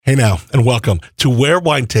Hey now, and welcome to Where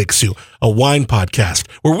Wine Takes You, a wine podcast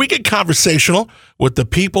where we get conversational with the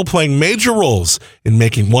people playing major roles in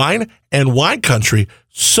making wine and wine country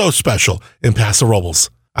so special in Paso Robles.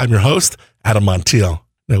 I'm your host, Adam Montiel.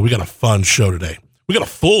 Now, we got a fun show today. We got a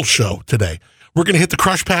full show today. We're going to hit the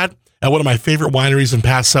crush pad at one of my favorite wineries in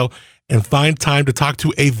Paso and find time to talk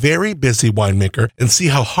to a very busy winemaker and see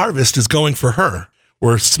how harvest is going for her.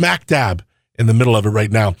 We're smack dab in the middle of it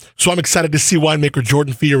right now. So I'm excited to see winemaker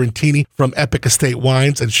Jordan Fiorentini from Epic Estate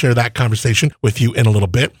Wines and share that conversation with you in a little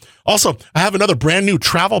bit. Also, I have another brand new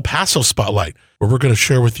Travel Paso Spotlight where we're going to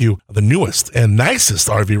share with you the newest and nicest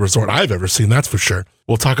RV resort I've ever seen, that's for sure.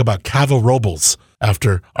 We'll talk about Cava Robles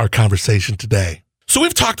after our conversation today. So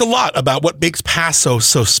we've talked a lot about what makes Paso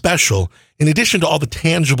so special. In addition to all the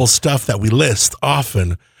tangible stuff that we list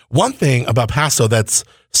often, one thing about Paso that's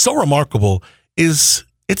so remarkable is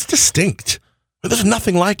it's distinct. There's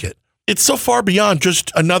nothing like it. It's so far beyond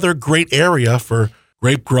just another great area for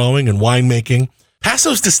grape growing and winemaking.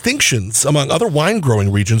 Paso's distinctions among other wine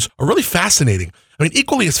growing regions are really fascinating. I mean,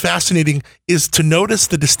 equally as fascinating is to notice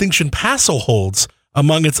the distinction Paso holds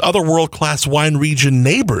among its other world-class wine region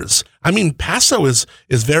neighbors. I mean, Paso is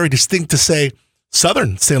very distinct to, say,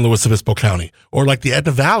 southern San Luis Obispo County, or like the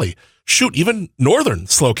Etna Valley. Shoot, even northern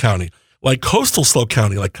SLO County, like coastal SLO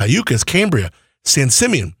County, like Cayucas, Cambria, San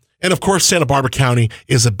Simeon. And of course, Santa Barbara County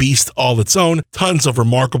is a beast all its own. Tons of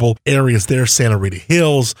remarkable areas there. Santa Rita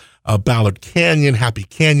Hills, Ballard Canyon, Happy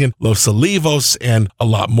Canyon, Los Olivos, and a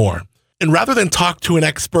lot more. And rather than talk to an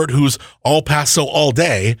expert who's all Paso all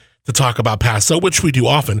day to talk about Paso, which we do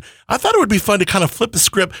often, I thought it would be fun to kind of flip the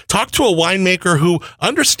script, talk to a winemaker who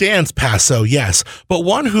understands Paso, yes, but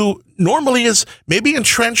one who normally is maybe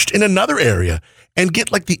entrenched in another area and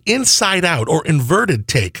get like the inside out or inverted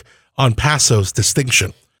take on Paso's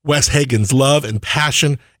distinction. Wes Hagen's love and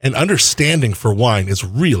passion and understanding for wine is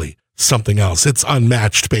really something else. It's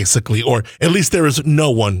unmatched, basically, or at least there is no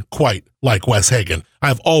one quite like Wes Hagen.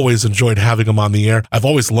 I've always enjoyed having him on the air. I've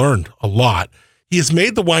always learned a lot. He has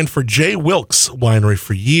made the wine for J. Wilkes Winery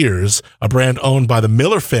for years, a brand owned by the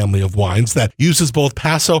Miller family of wines that uses both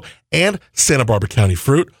Paso and Santa Barbara County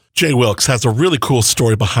fruit. J. Wilkes has a really cool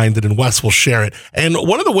story behind it, and Wes will share it. And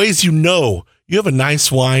one of the ways you know you have a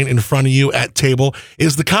nice wine in front of you at table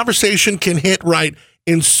is the conversation can hit right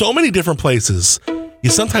in so many different places. You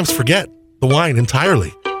sometimes forget the wine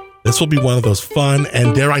entirely. This will be one of those fun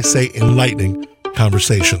and, dare I say, enlightening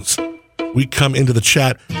conversations. We come into the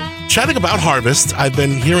chatting about harvest. I've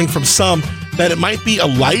been hearing from some that it might be a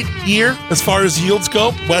light year as far as yields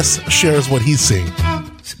go. Wes shares what he's seeing.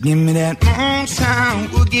 Give me that moonshine,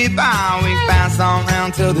 we'll get by. We pass on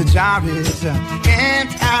round till the job is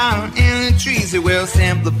camped out in the trees. It will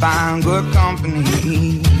simplify good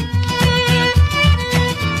company.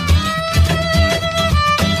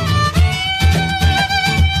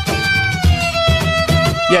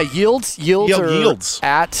 Yeah, yields are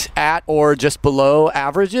at or just below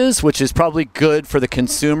averages, which is probably good for the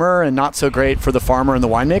consumer and not so great for the farmer and the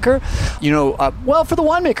winemaker. You know, well, for the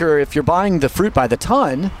winemaker, if you're buying the fruit by the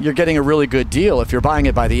ton, you're getting a really good deal. If you're buying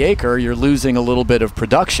it by the acre, you're losing a little bit of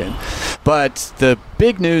production. But the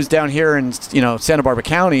big news down here in, Santa Barbara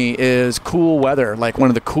County is cool weather, like one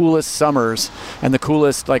of the coolest summers and the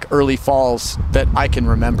coolest early falls that I can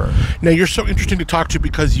remember. Now, you're so interesting to talk to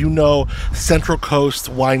because you know Central Coast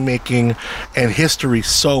winemaking and history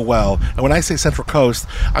so well. And when I say Central Coast,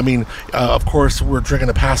 I mean, of course, we're drinking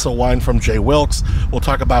a Paso wine from J. Wilkes. We'll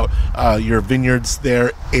talk about your vineyards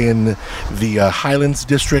there in the Highlands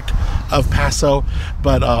district of Paso.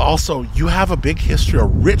 But also, you have a big history, a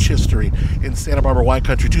rich history in Santa Barbara wine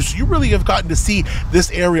country, too. So you really have gotten to see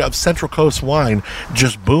this area of Central Coast wine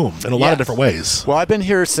just boom in a lot of different ways. Well, I've been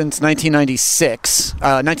here since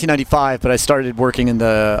 1995, but I started working in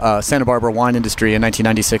the Santa Barbara wine industry in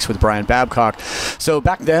 1996 with Brian Babcock. So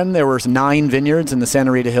back then there was 9 vineyards in the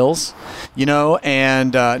Santa Rita Hills,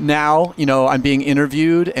 and now, I'm being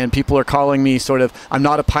interviewed and people are calling me I'm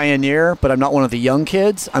not a pioneer, but I'm not one of the young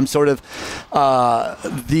kids. I'm the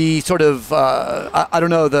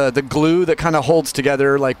glue that kind of holds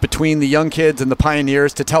together between the young kids and the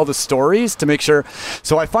pioneers to tell the stories, to make sure.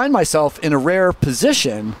 So I find myself in a rare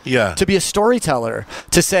position to be a storyteller,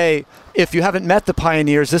 to say, if you haven't met the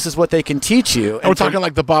pioneers, this is what they can teach you. And we're talking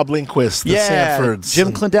like the Bob Lindquist, the Sanfords,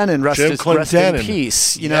 Jim Clendenin, rest in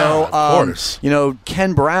peace. Of course.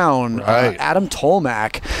 Ken Brown, right. Adam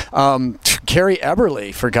Tolmack, Carrie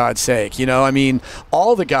Eberly, for God's sake.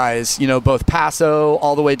 All the guys. Both Paso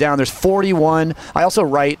all the way down. There's 41. I also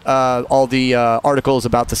write all the articles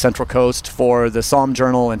about the Central Coast for the Psalm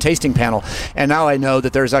Journal and Tasting Panel, and now I know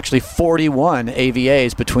that there's actually 41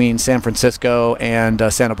 AVAs between San Francisco and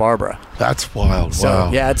Santa Barbara. That's wild. So,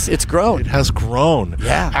 wow. Yeah, it's grown. It has grown.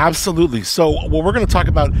 Yeah. Absolutely. So what we're going to talk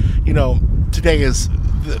about, today is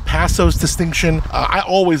the Paso's distinction. I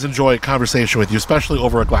always enjoy a conversation with you, especially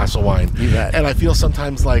over a glass of wine. You bet. And I feel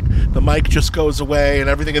sometimes like the mic just goes away and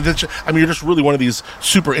everything. And you're just really one of these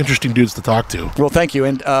super interesting dudes to talk to. Well, thank you.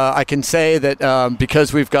 And I can say that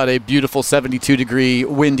because we've got a beautiful 72-degree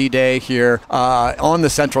windy day here on the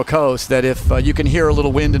Central Coast, that if you can hear a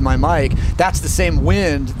little wind in my mic, that's the same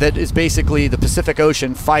wind that is basically the Pacific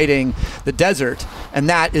Ocean fighting the desert. And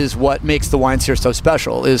that is what makes the wines here so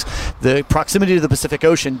special, is the proximity to the Pacific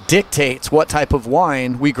Ocean dictates what type of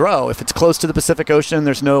wine we grow. If it's close to the Pacific Ocean,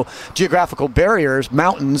 there's no geographical barriers,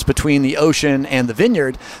 mountains between the ocean and the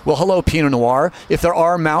vineyard. Well, hello, Pinot Noir. If there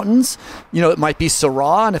are mountains, it might be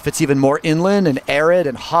Syrah, and if it's even more inland and arid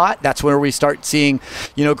and hot, that's where we start seeing,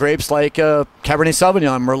 grapes like Cabernet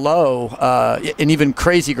Sauvignon, Merlot, and even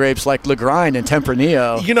crazy grapes like Lagrein and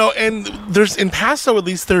Tempranillo. And there's in Paso, at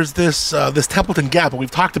least, there's this Templeton Gap, and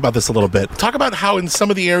we've talked about this a little bit. Talk about how in some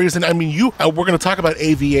of the areas, and we're going to talk about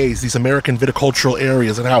AVAs, these American viticultural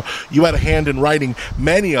areas, and how you had a hand in writing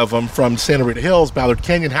many of them, from Santa Rita Hills, Ballard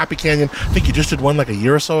Canyon, Happy Canyon. I think you just did one like a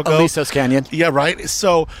year or so ago. Alisos Canyon. Yeah, right.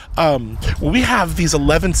 So we have these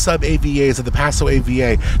 11 sub-AVAs of the Paso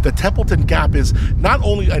AVA. The Templeton Gap is not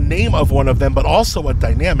only a name of one of them, but also a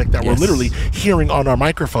dynamic that we're literally hearing on our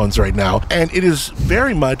microphones right now. And it is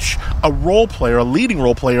very much a leading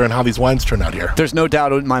role player in how these wines turn out here. There's no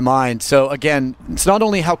doubt in my mind. So again, it's not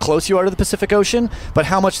only how close you are to the Pacific Ocean, but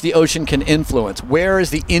how much the ocean can influence. Where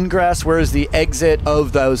is the ingress? Where is the exit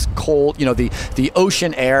of those cold, the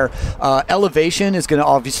ocean air? Elevation is going to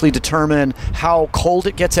obviously determine how cold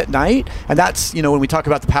it gets at night. And that's, when we talk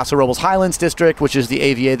about the Paso Robles Highlands District, which is the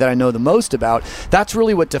AVA that I know the most about, that's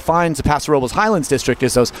really what defines the Paso Robles Highlands District,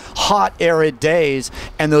 is those hot, arid days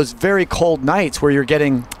and those very cold nights where you're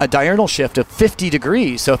getting a diurnal shift of 50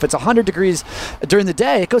 degrees. So if it's 100 degrees during the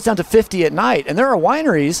day, it goes down to 50 at night. And there are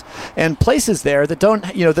wineries and places there that don't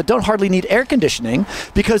hardly need air conditioning,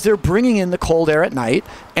 because they're bringing in the cold air at night,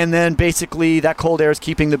 and then basically that cold air is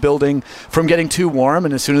keeping the building from getting too warm,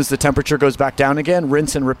 and as soon as the temperature goes back down again,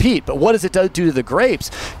 rinse and repeat. But what does it do to the grapes?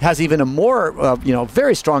 It has even a more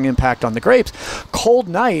very strong impact on the grapes. Cold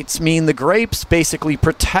nights mean the grapes basically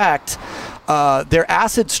protect their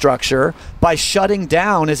acid structure by shutting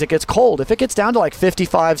down as it gets cold. If it gets down to like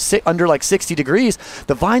 55, under like 60 degrees,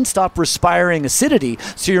 the vines stop respiring acidity,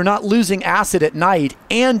 so you're not losing acid at night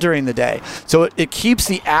and during the day. So it keeps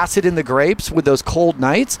the acid in the grapes with those cold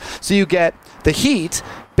nights, so you get the heat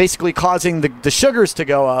basically causing the sugars to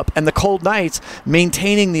go up, and the cold nights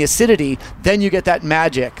maintaining the acidity. Then you get that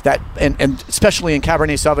magic, and especially in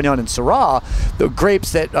Cabernet Sauvignon and Syrah, the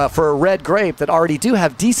grapes that for a red grape that already do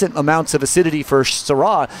have decent amounts of acidity for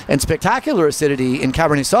Syrah and spectacular acidity in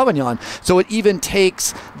Cabernet Sauvignon. So it even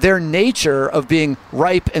takes their nature of being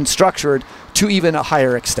ripe and structured to even a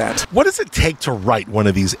higher extent. What does it take to write one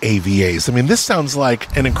of these AVAs? I mean, this sounds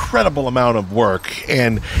like an incredible amount of work.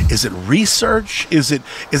 And is it research? Is it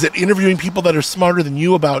interviewing people that are smarter than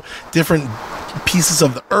you about different pieces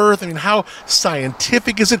of the earth? I mean, how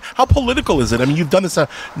scientific is it? How political is it? I mean, you've done this a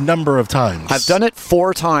number of times. I've done it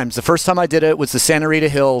 4 times. The first time I did it was the Santa Rita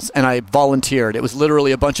Hills, and I volunteered. It was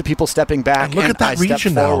literally a bunch of people stepping back, and look at that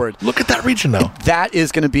region now. Forward. Look at that region now. That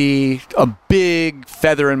is going to be a big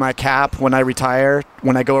feather in my cap when I retire,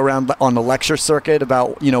 when I go around on the lecture circuit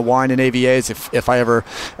about wine and AVAs, if I ever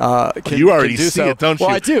can. You already can do see so. it, don't you?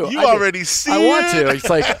 Well, I do. You already see it. I want to. It's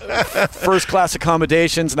like first class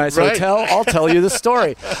accommodations, nice hotel. I'll tell you the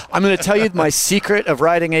story. I'm going to tell you my secret of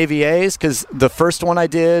writing AVAs, because the first one I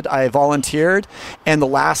did, I volunteered, and the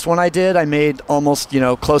last one I did, I made almost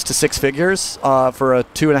close to 6 figures for a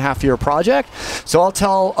 2.5-year project. So I'll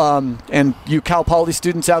tell and you Cal Poly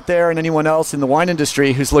students out there and anyone else in the wine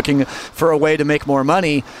industry who's looking for a way to make more money,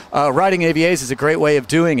 money, writing AVAs is a great way of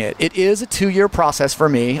doing it. It is a 2-year process for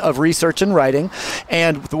me of research and writing.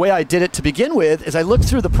 And the way I did it to begin with is I looked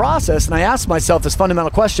through the process and I asked myself this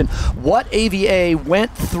fundamental question: what AVA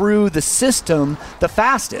went through the system the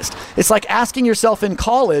fastest? It's like asking yourself in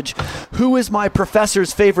college, who is my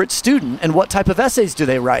professor's favorite student and what type of essays do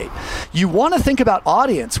they write? You want to think about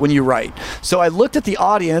audience when you write. So I looked at the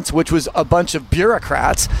audience, which was a bunch of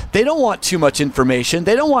bureaucrats. They don't want too much information.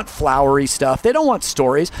 They don't want flowery stuff. They don't want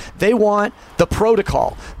stories. They want the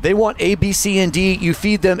protocol. They want A, B, C, and D. You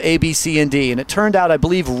feed them A, B, C, and D. And it turned out, I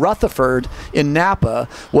believe, Rutherford in Napa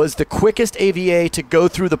was the quickest AVA to go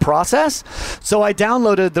through the process. So I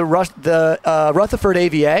downloaded the Rutherford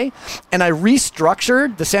AVA, and I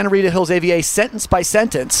restructured the Santa Rita Hills AVA sentence by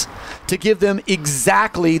sentence to give them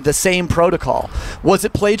exactly the same protocol. Was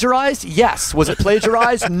it plagiarized? Yes. Was it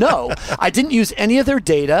plagiarized? No. I didn't use any of their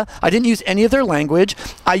data. I didn't use any of their language.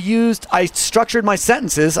 I structured my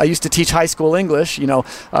sentences. I used to teach high school English.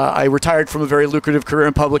 I retired from a very lucrative career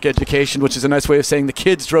in public education, which is a nice way of saying the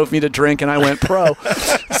kids drove me to drink and I went pro.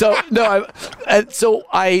 So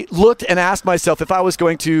I looked and asked myself, if I was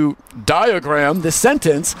going to diagram this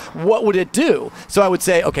sentence, what would it do? So I would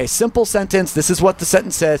say, okay, simple sentence. This is what the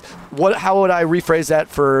sentence says. How would I rephrase that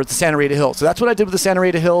for the Santa Rita Hills? So that's what I did with the Santa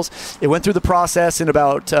Rita Hills. It went through the process in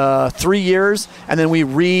about 3 years, and then we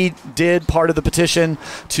redid part of the petition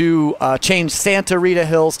to change Santa Rita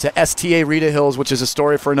Hills to STA Rita Hills, which is a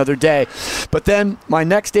story for another day. But then my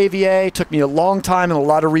next AVA took me a long time and a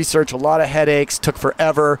lot of research, a lot of headaches, took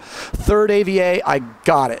forever. Third AVA, I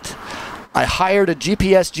got it. I hired a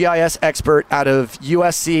GPS GIS expert out of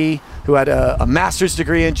USC who had a master's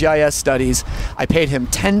degree in GIS studies. I paid him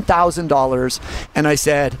 $10,000 and I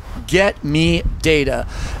said, get me data.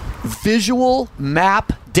 Visual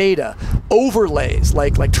map data, overlays,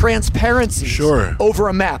 like transparency over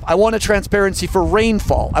a map. I want a transparency for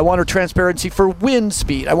rainfall. I want a transparency for wind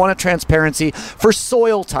speed. I want a transparency for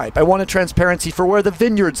soil type. I want a transparency for where the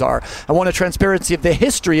vineyards are. I want a transparency of the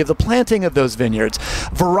history of the planting of those vineyards,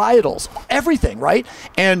 varietals, everything, right?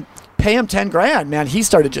 And pay him $10,000, man. He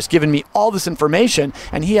started just giving me all this information,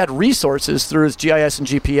 and he had resources through his GIS and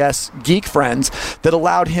GPS geek friends that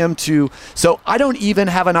allowed him to. So I don't even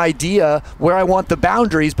have an idea where I want the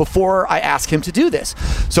boundaries before I ask him to do this.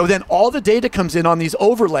 So then all the data comes in on these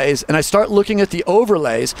overlays, and I start looking at the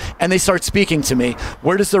overlays, and they start speaking to me.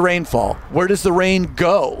 Where does the rain fall? Where does the rain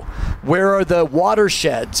go? Where are the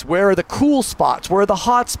watersheds? Where are the cool spots? Where are the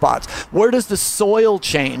hot spots? Where does the soil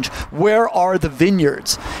change? Where are the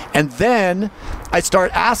vineyards? And then I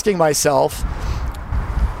start asking myself,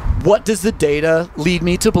 what does the data lead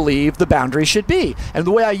me to believe the boundary should be? And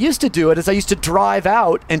the way I used to do it is I used to drive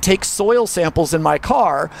out and take soil samples in my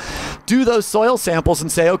car, do those soil samples and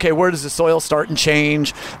say, okay, where does the soil start and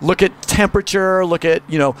change? Look at temperature, look at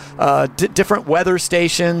different weather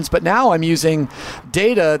stations. But now I'm using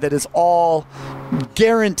data that is all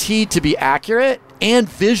guaranteed to be accurate and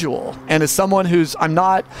visual. And as someone am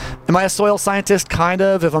I a soil scientist? Kind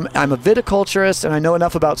of. If I'm a viticulturist and I know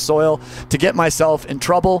enough about soil to get myself in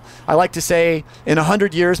trouble. I like to say in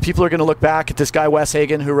 100 years, people are going to look back at this guy, Wes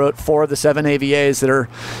Hagen, who wrote 4 of the 7 AVAs that are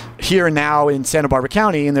here now in Santa Barbara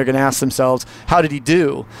County, and they're going to ask themselves, how did he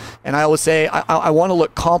do? And I always say, I want to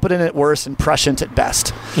look competent at worst and prescient at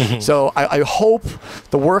best. Mm-hmm. So I hope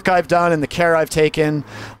the work I've done and the care I've taken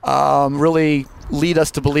really lead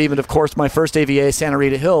us to believe. And of course, my first AVA, Santa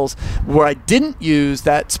Rita Hills, where I didn't use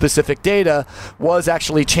that specific data, was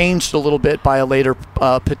actually changed a little bit by a later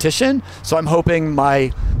petition. So I'm hoping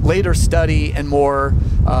my later study and more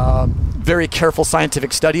very careful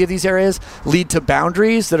scientific study of these areas lead to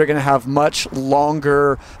boundaries that are going to have much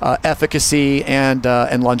longer efficacy and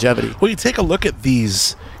longevity. Well, you take a look at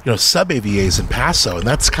these sub AVAs in Paso, and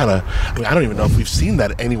that's kind of, I don't even know if we've seen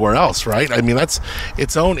that anywhere else, right? I mean, that's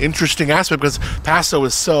its own interesting aspect because Paso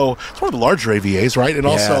is it's one of the larger AVAs, right? And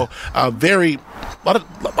also a lot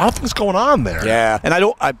of things going on there. Yeah, and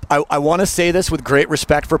I want to say this with great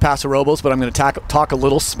respect for Paso Robles, but I'm going to talk a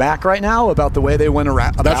little smack right now about the way they went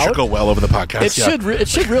around. That should go well over the podcast. It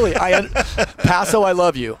should really. Paso, I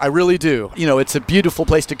love you. I really do. It's a beautiful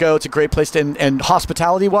place to go. It's a great place to, and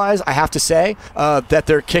hospitality-wise, I have to say that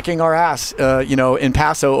they're kicking our ass, in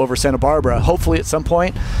Paso over Santa Barbara. Hopefully at some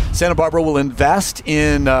point, Santa Barbara will invest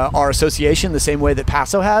in our association the same way that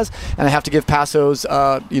Paso has, and I have to give Paso's,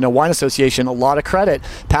 wine association a lot of of credit.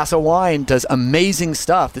 Paso Wine does amazing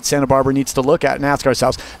stuff that Santa Barbara needs to look at and ask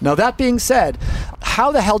ourselves. Now, that being said,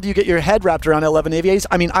 how the hell do you get your head wrapped around 11 AVAs?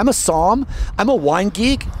 I mean, I'm a somm. I'm a wine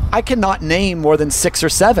geek. I cannot name more than 6 or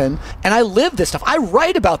 7, and I live this stuff. I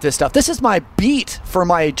write about this stuff. This is my beat for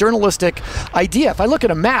my journalistic idea. If I look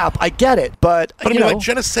at a map, I get it. But I mean, like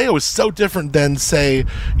Geneseo is so different than, say,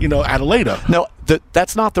 Adelaida. No,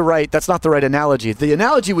 that's not the right analogy. The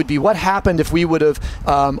analogy would be what happened if we would have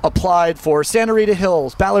applied for Santa Rita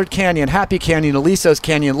Hills, Ballard Canyon, Happy Canyon, Alisos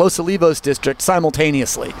Canyon, Los Olivos District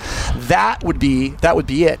simultaneously. That would be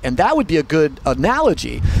it, and that would be a good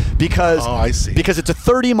analogy because it's a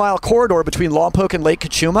 30-mile corridor between Lompoc and Lake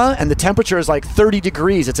Cachuma, and the temperature is like 30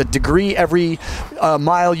 degrees. It's a degree every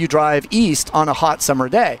mile you drive east on a hot summer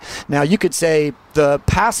day. Now, you could say the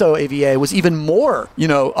Paso AVA was even more,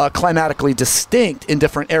 climatically distinct in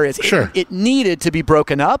different areas. Sure. It needed to be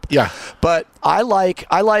broken up. Yeah. But I like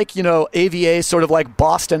AVA sort of like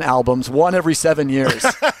Boston albums, one every 7 years.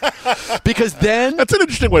 Because then... That's an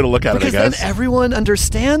interesting way to look at it, I guess. Because then everyone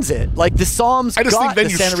understands it. Like the Psalms got the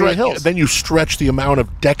Santa Rita Hills. Then you stretch the amount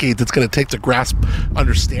of decades it's going to take to grasp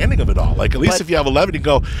understanding of it all. Like, at least if you have 11, you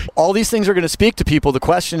go... All these things are going to speak to people. The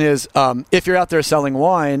question is, if you're out there selling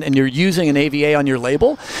wine and you're using an AVA on your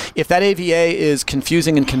label, if that AVA is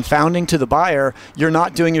confusing and confounding to the buyer, you're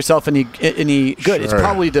not doing yourself any good. Sure. It's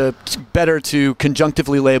probably better to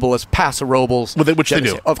conjunctively label as Paso Robles. Which they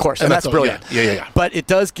do. Of course, and that's brilliant. Yeah. But it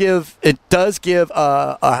does give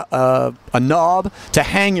a knob to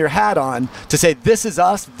hang your hat on to say, this is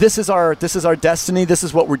us, this is our destiny, this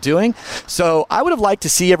is what we're doing. So I would have liked to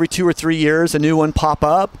see every 2 or 3 years a new one pop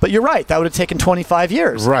up, but you're right, that would have taken 25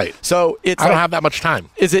 years. Right. So I don't have that much time.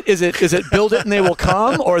 Is it build it and they will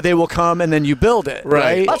come, or they will come and then you build it?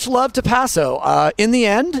 Right. Much love to Paso. In the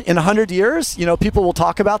end, in 100 years, people will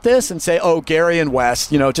talk about this and say, oh, Gary and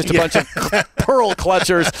West, just a bunch of pearl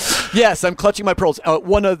clutchers. Yes, I'm clutching my pearls.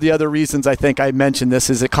 One of the other reasons I think I mentioned this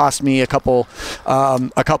is it cost me a couple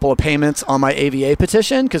of payments on my AVA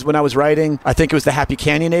petition, because when I was writing, I think it was the Happy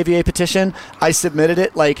Canyon AVA petition, I submitted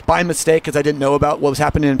it like by mistake because I didn't know about what was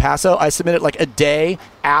happening in Paso. I submitted like a day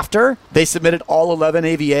after they submitted all 11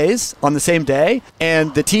 AVAs on the same day,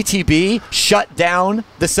 and the TTB shut down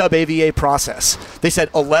the sub-AVA process. They said,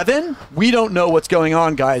 11? We don't know what's going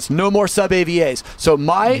on, guys. No more sub-AVAs. So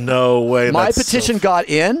my petition got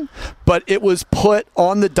in, but it was put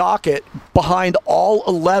on the docket behind all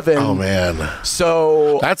 11. Oh, man.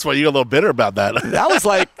 So that's why you're a little bitter about that. That was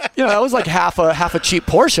like half a cheap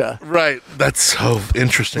Porsche. Right. That's so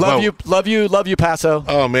interesting. Love you, Paso.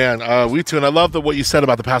 Oh, man. We too. And I love what you said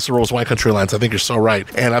about the Paso Robles Wine Country Lines. I think you're so right.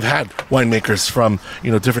 And I've had winemakers from,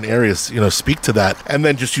 different areas, speak to that. And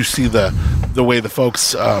then just you see the way the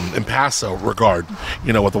folks in Paso regard,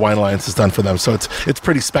 what the Wine Alliance has done for them. So it's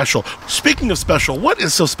pretty special. Speaking of special, what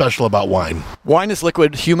is so special about wine? Wine is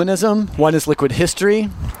liquid humanism. Wine is liquid history.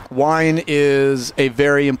 Wine is a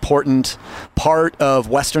very important part of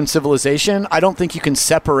Western civilization. I don't think you can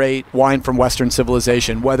separate wine from Western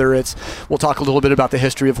civilization, we'll talk a little bit about the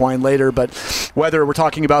history of wine later, but whether we're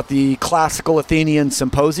talking about the classical Athenian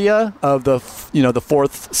symposia of the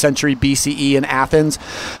 4th century BCE in Athens,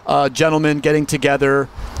 gentlemen getting together,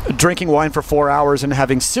 drinking wine for 4 hours and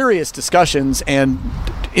having serious discussions and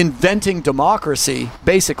inventing democracy,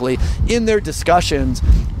 basically, in their discussions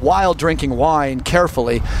while drinking wine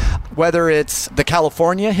carefully. Whether it's the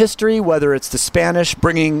California history, whether it's the Spanish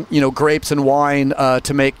bringing, grapes and wine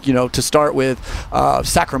to make, to start with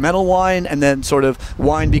sacramental wine, and then sort of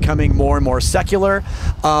wine becoming more and more secular.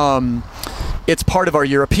 It's part of our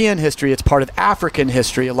European history. It's part of African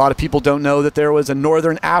history. A lot of people don't know that there was a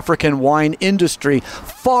Northern African wine industry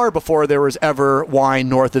far before there was ever wine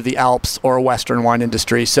north of the Alps or a Western wine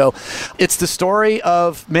industry. So it's the story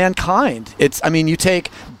of mankind. You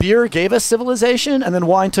take beer gave us civilization, and then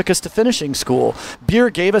wine took us to finishing school.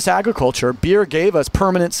 Beer gave us agriculture. Beer gave us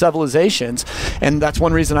permanent civilizations. And that's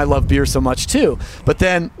one reason I love beer so much too. But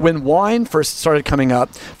then when wine first started coming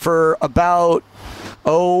up, for about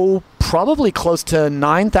probably close to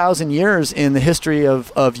 9,000 years in the history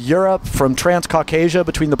of Europe, from Transcaucasia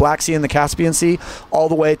between the Black Sea and the Caspian Sea, all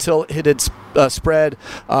the way till it had spread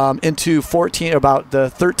into about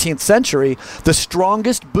the 13th century. The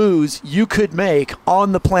strongest booze you could make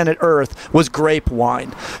on the planet Earth was grape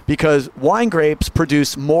wine, because wine grapes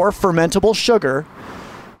produce more fermentable sugar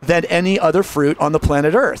than any other fruit on the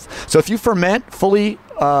planet Earth. So if you ferment fully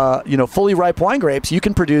ripe wine grapes, you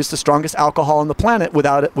can produce the strongest alcohol on the planet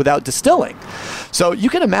without distilling. So you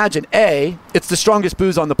can imagine, A, it's the strongest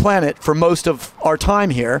booze on the planet for most of our time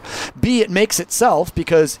here. B, it makes itself,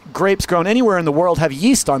 because grapes grown anywhere in the world have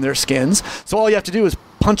yeast on their skins. So all you have to do is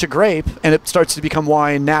punch a grape and it starts to become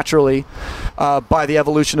wine naturally by the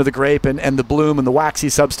evolution of the grape and the bloom and the waxy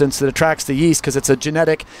substance that attracts the yeast, because it's a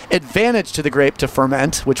genetic advantage to the grape to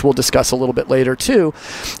ferment, which we'll discuss a little bit later too.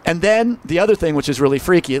 And then the other thing, which is really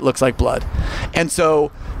freaky, it looks like blood. And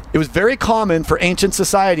so it was very common for ancient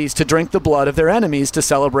societies to drink the blood of their enemies to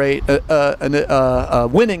celebrate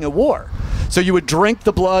winning a war. So you would drink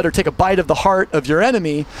the blood or take a bite of the heart of your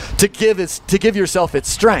enemy to give yourself its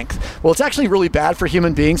strength. Well, it's actually really bad for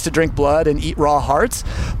human beings to drink blood and eat raw hearts,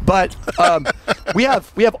 but we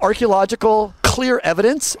have archaeological clear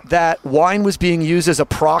evidence that wine was being used as a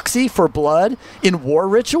proxy for blood in war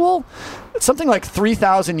ritual. Something like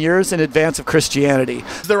 3,000 years in advance of Christianity.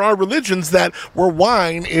 There are religions where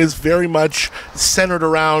wine is very much centered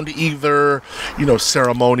around either,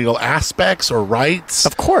 ceremonial aspects or rites.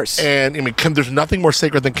 Of course. And there's nothing more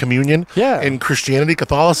sacred than communion. Yeah. In Christianity,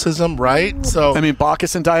 Catholicism, right? So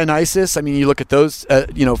Bacchus and Dionysus. You look at those.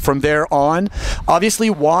 From there on, obviously,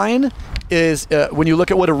 wine is when you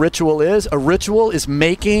look at what a ritual is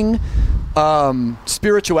making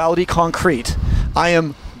spirituality concrete. I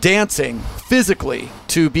am dancing physically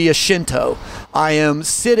to be a Shinto. I am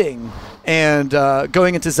sitting and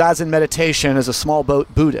going into Zazen meditation as a small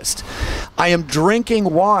Buddhist. I am drinking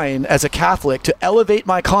wine as a Catholic to elevate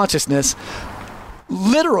my consciousness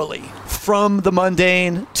literally from the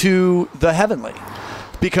mundane to the heavenly.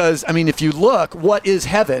 Because, if you look, what is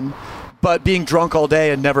heaven but being drunk all day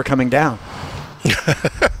and never coming down?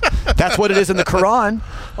 That's what it is in the Quran.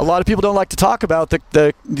 A lot of people don't like to talk about in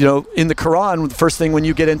the Quran, the first thing when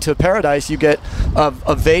you get into paradise, you get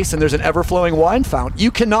a vase and there's an ever-flowing wine fountain.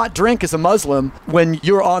 You cannot drink as a Muslim when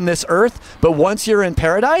you're on this earth, but once you're in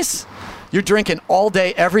paradise, you're drinking all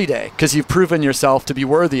day, every day, because you've proven yourself to be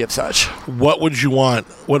worthy of such. What would you want?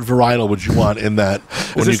 What varietal would you want in that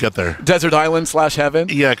when you get there? Desert Island / Heaven?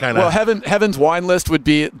 Yeah, kind of. Well, Heaven's wine list would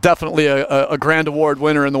be definitely a grand award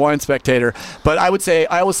winner in the Wine Spectator. But I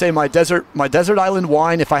always say my desert island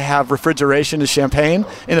wine, if I have refrigeration, is champagne,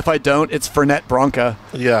 and if I don't, it's Fernet Branca.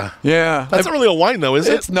 Yeah. Yeah. That's not really a wine, though, is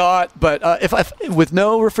it? It's not, but if with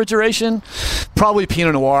no refrigeration, probably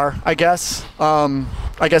Pinot Noir, I guess.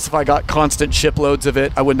 I guess if I got constant shiploads of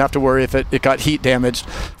it, I wouldn't have to worry if it got heat damaged.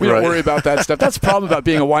 We don't worry about that stuff. That's the problem about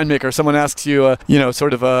being a winemaker. Someone asks you,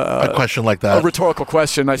 sort of a question like that, a rhetorical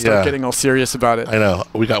question. I start getting all serious about it. I know.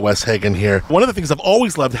 We got Wes Hagen here. One of the things I've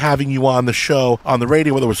always loved having you on the show, on the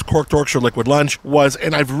radio, whether it was Cork Dorks or Liquid Lunch,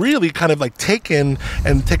 and I've really kind of taken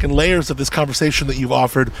layers of this conversation that you've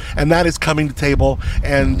offered, and that is coming to table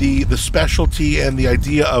and the specialty and the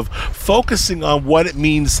idea of focusing on what it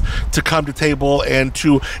means to come to table and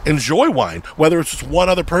to enjoy wine, whether it's just one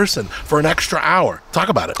other person for an extra hour. Talk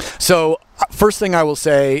about it. So first thing I will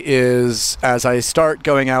say is, as I start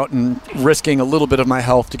going out and risking a little bit of my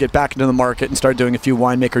health to get back into the market and start doing a few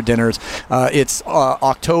winemaker dinners, it's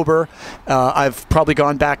October. I've probably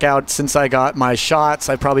gone back out since I got my shots.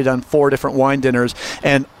 I've probably done 4 different wine dinners.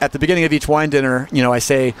 And at the beginning of each wine dinner, I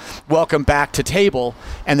say, welcome back to table.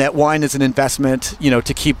 And that wine is an investment,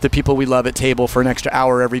 to keep the people we love at table for an extra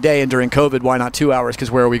hour every day. And during COVID, why not 2 hours? Because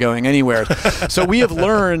where are we going anywhere? So we have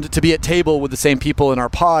learned to be at table with the same people in our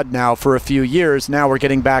pod now for a few years. Now we're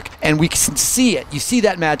getting back and we can see it. You see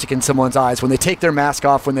that magic in someone's eyes when they take their mask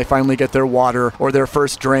off, when they finally get their water or their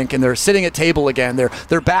first drink and they're sitting at table again.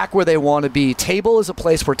 They're back where they want to be. Table is a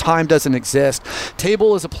place where time doesn't exist.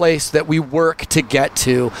 Table is a place that we work to get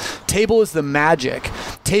to. Table is the magic.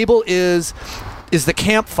 Table is the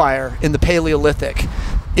campfire in the Paleolithic.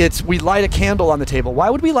 We light a candle on the table. Why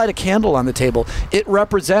would we light a candle on the table? It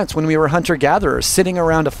represents when we were hunter-gatherers, sitting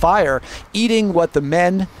around a fire, eating what the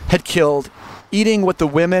men had killed, eating what the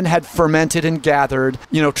women had fermented and gathered,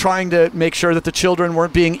 trying to make sure that the children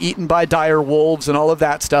weren't being eaten by dire wolves and all of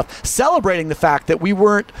that stuff, celebrating the fact that we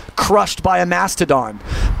weren't crushed by a mastodon,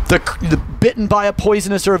 bitten by a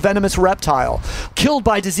poisonous or a venomous reptile, killed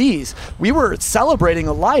by disease. We were celebrating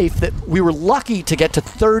a life that we were lucky to get to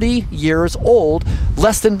 30 years old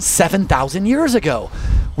less than 7,000 years ago.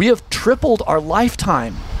 We have tripled our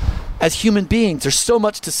lifetime as human beings. There's so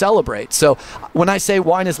much to celebrate. So when I say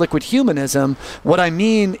wine is liquid humanism, what I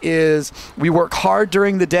mean is we work hard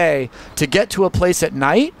during the day to get to a place at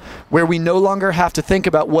night where we no longer have to think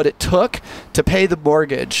about what it took to pay the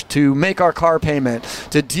mortgage, to make our car payment,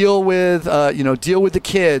 to deal with the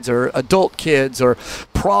kids or adult kids or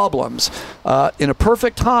problems. In a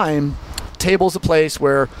perfect time, table's a place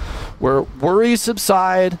where worries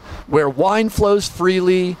subside, where wine flows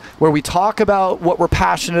freely, where we talk about what we're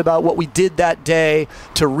passionate about, what we did that day,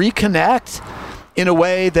 to reconnect in a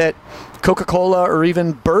way that Coca-Cola or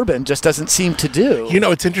even bourbon just doesn't seem to do. You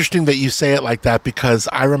know, it's interesting that you say it like that, because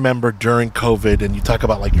I remember during COVID, and you talk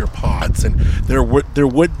about like your pods, and there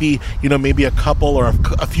would be, you know, maybe a couple or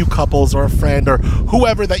a few couples or a friend or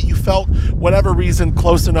whoever that you felt, whatever reason,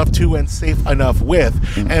 close enough to and safe enough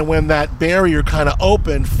with. And when that barrier kind of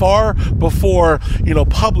opened far before, you know,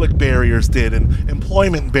 public barriers did and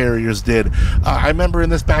employment barriers did, I remember in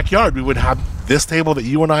this backyard we would have this table that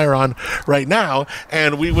you and I are on right now,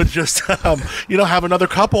 and we would just you know, have another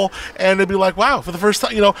couple, and it'd be like, wow, for the first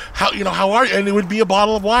time, how are you? And it would be a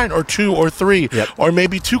bottle of wine or two or three, or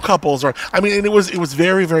maybe two couples, or I mean, and it was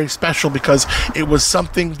very, very special, because it was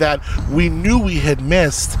something that we knew we had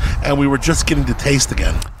missed, and we were just getting to taste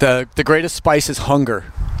again. The greatest spice is hunger.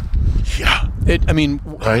 Yeah.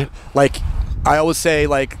 Right? Like, I always say,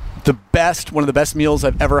 like, one of the best meals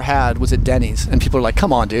I've ever had was at Denny's, and people are like,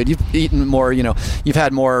 come on, dude, you've eaten more, you know, you've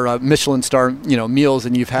had more Michelin star, you know, meals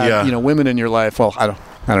than you've had, you know, women in your life. Well, I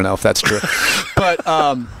don't know if that's true, but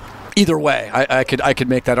either way, I could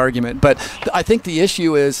make that argument. But I think the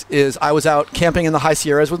issue is I was out camping in the High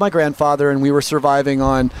Sierras with my grandfather, and we were surviving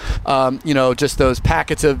on, you know, just those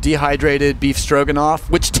packets of dehydrated beef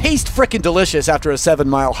stroganoff, which taste frickin' delicious after a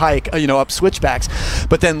 7-mile hike, you know, up switchbacks.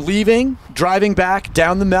 But then driving back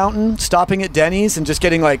down the mountain, stopping at Denny's and just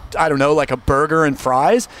getting, like, I don't know, like a burger and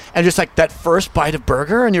fries, and just like that first bite of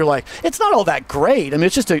burger, and you're like, it's not all that great. I mean,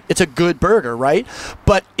 it's a good burger, right?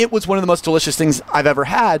 But it was one of the most delicious things I've ever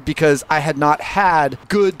had, because I had not had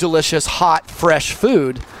good, delicious, hot, fresh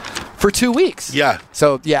food for 2 weeks. Yeah.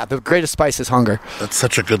 So, yeah, the greatest spice is hunger. That's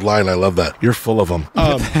such a good line. I love that. You're full of them.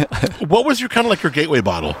 What was your kind of like your gateway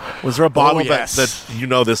bottle? Was there a bottle that you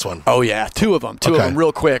know this one? Oh, yeah. Two of them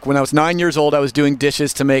real quick. When I was 9 years old, I was doing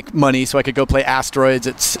dishes to make money so I could go play Asteroids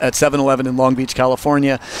at 7-Eleven in Long Beach,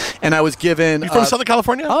 California. And I was given... You from Southern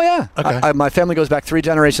California? Oh, yeah. Okay. My family goes back 3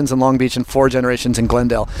 generations in Long Beach and 4 generations in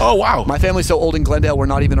Glendale. Oh, wow. My family's so old in Glendale, we're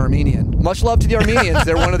not even Armenian. Much love to the Armenians.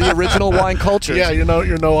 They're one of the original wine cultures. Yeah, you're no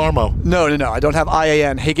Armo. No. I don't have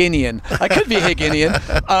IAN, Hagenian. I could be Hagenian.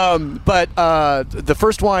 But the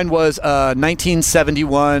first wine was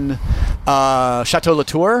 1971 Chateau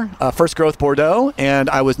Latour, first growth Bordeaux, and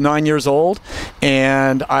I was 9 years old,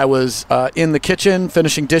 and I was in the kitchen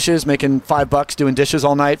finishing dishes, making $5 doing dishes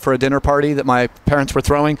all night for a dinner party that my parents were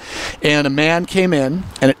throwing, and a man came in,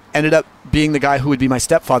 and it ended up being the guy who would be my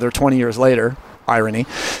stepfather 20 years later. Irony,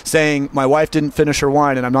 saying my wife didn't finish her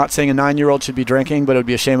wine, and I'm not saying a 9-year-old should be drinking, but it would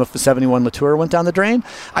be a shame if the 71 Latour went down the drain.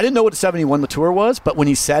 I didn't know what a 71 Latour was, but when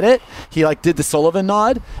he said it, he like did the Sullivan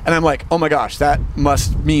nod, and I'm like, oh my gosh, that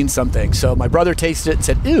must mean something. So my brother tasted it and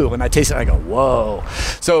said, ew, and I tasted it and I go, whoa.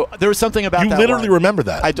 So there was something about that. You literally wine. remember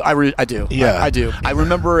that? I do. Yeah. I do. I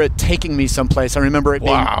remember it taking me someplace. I remember it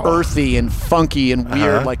being earthy and funky and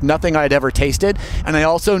weird, like nothing I'd ever tasted. And I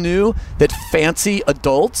also knew that fancy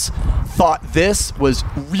adults thought this was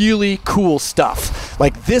really cool stuff.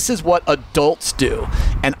 Like, this is what adults do.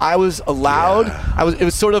 And I was allowed, it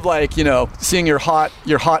was sort of like, you know, seeing your hot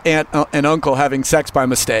aunt and uncle having sex by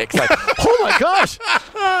mistake. Like, oh my gosh,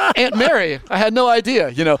 Aunt Mary, I had no idea,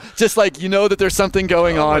 you know, just like, you know that there's something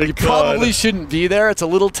going on. You probably shouldn't be there. It's a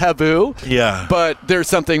little taboo. Yeah. But there's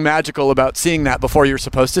something magical about seeing that before you're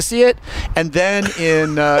supposed to see it. And then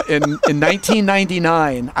in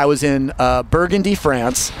 1999, I was in Burgundy,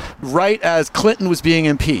 France, right as Clinton was being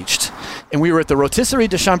impeached. And we were at the Rotisserie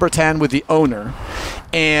de Chambertin with the owner.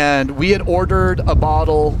 And we had ordered a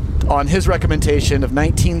bottle on his recommendation of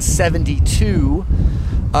 1972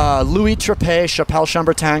 Louis Trepet Chapelle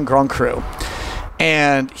Chambertin Grand Cru.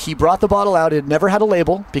 And he brought the bottle out. It had never had a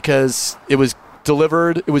label because it was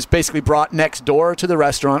delivered. It was basically brought next door to the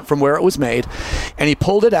restaurant from where it was made. And he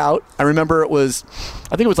pulled it out. I remember I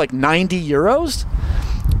think it was like 90 euros.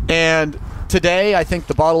 And today, I think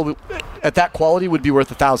the bottle at that quality would be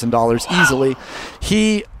worth $1,000 easily.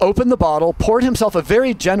 He opened the bottle, poured himself a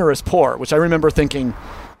very generous pour, which I remember thinking,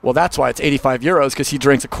 well, that's why it's 85 euros, because he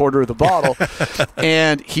drinks a quarter of the bottle.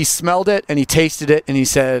 And he smelled it, and he tasted it, and he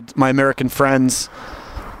said, my American friends,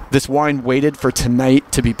 this wine waited for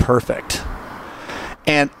tonight to be perfect.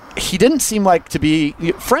 And he didn't seem like to be...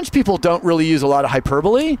 French people don't really use a lot of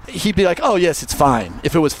hyperbole. He'd be like, oh, yes, it's fine,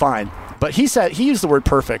 if it was fine. But he used the word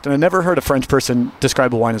perfect, and I never heard a French person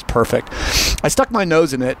describe a wine as perfect. I stuck my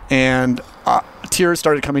nose in it, and tears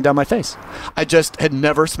started coming down my face. I just had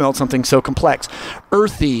never smelled something so complex.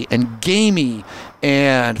 Earthy and gamey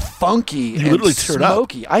and funky and literally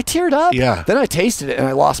smoky. I teared up. Yeah. Then I tasted it, and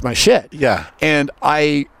I lost my shit. Yeah. And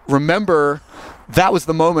I remember... that was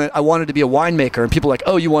the moment I wanted to be a winemaker. And people were like,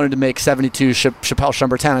 oh, you wanted to make 72 Chapelle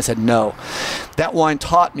Chambertin? I said, no. That wine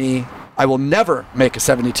taught me I will never make a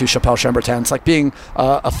 72 Chappelle Chambertin. It's like being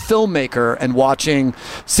a filmmaker and watching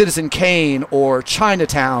Citizen Kane or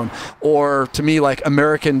Chinatown, or to me like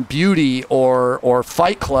American Beauty or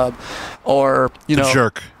Fight Club, or The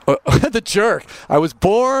Jerk. The Jerk. I was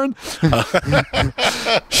born.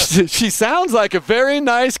 She sounds like a very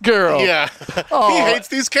nice girl. Yeah. Oh, he hates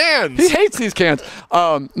these cans. He hates these cans.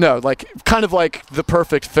 No, like kind of like the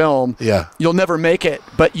perfect film. Yeah. You'll never make it,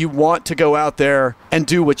 but you want to go out there and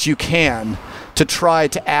do what you can to try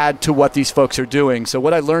to add to what these folks are doing. So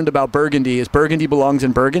what I learned about Burgundy is Burgundy belongs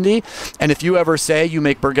in Burgundy. And if you ever say you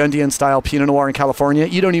make Burgundian style Pinot Noir in California,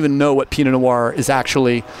 you don't even know what Pinot Noir is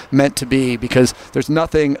actually meant to be, because there's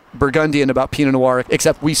nothing Burgundian about Pinot Noir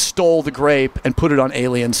except we stole the grape and put it on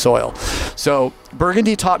alien soil. So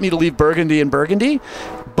Burgundy taught me to leave Burgundy in Burgundy,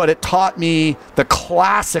 but it taught me the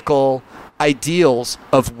classical ideals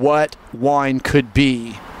of what wine could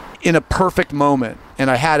be in a perfect moment. And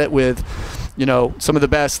I had it with, some of the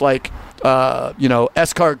best, like,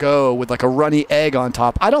 escargot with like a runny egg on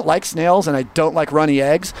top. I don't like snails and I don't like runny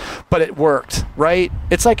eggs, but it worked, right?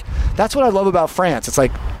 It's like, that's what I love about France. It's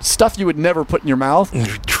like stuff you would never put in your mouth.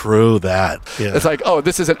 True that. Yeah. It's like, oh,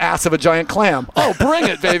 this is an ass of a giant clam. Oh, bring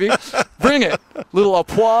it, baby. Bring it. Little au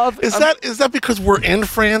poivre. Is that because we're in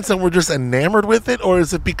France and we're just enamored with it, or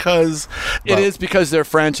is it because... It is because they're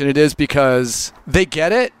French, and it is because they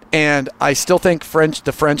get it. And I still think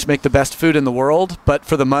the French make the best food in the world, but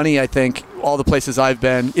for the money, I think all the places I've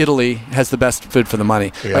been, Italy has the best food for the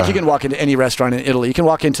money. Yeah. Like you can walk into any restaurant in Italy. You can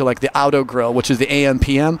walk into like the Auto Grill, which is the AM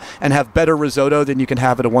PM, and have better risotto than you can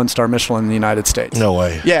have at a 1-star Michelin in the United States. No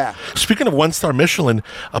way. Yeah. Speaking of 1-star Michelin,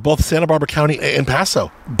 both Santa Barbara County and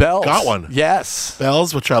Paso. Bell's. Got one. Yes.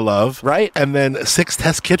 Bell's, which I love. Right. And then Six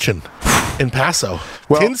Test Kitchen in Paso.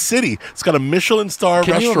 Well, Tin City. It's got a Michelin star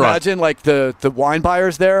restaurant. Can you imagine like the wine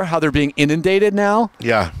buyers there, how they're being inundated now?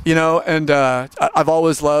 Yeah. And I've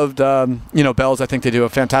always loved, Bell's. I think they do a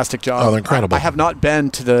fantastic job. Oh, they're incredible. I have not been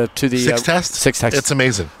to the Six Test? Six Test. It's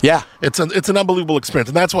amazing. Yeah. It's an unbelievable experience.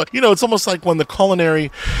 And that's what, it's almost like when the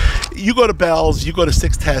culinary, you go to Bell's, you go to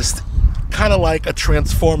Six Test, kind of like a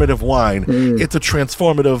transformative wine. It's a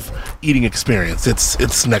transformative eating experience.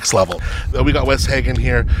 It's next level. We got Wes Hagen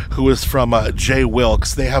here, who is from J.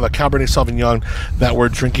 Wilkes. They have a Cabernet Sauvignon that we're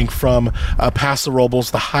drinking from Paso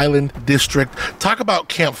Robles, the Highland District. Talk about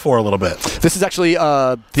Camp 4 a little bit. This is actually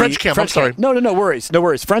French Camp. I'm sorry. No worries.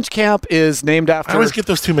 French Camp is named after... I always get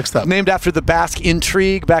those two mixed up. Named after the Basque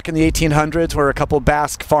intrigue back in the 1800s, where a couple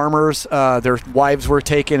Basque farmers, their wives were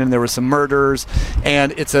taken, and there were some murders,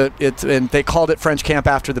 and and they called it French Camp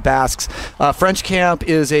after the Basques. French Camp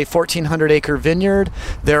is a 1,400-acre vineyard.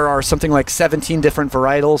 There are something like 17 different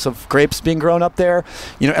varietals of grapes being grown up there.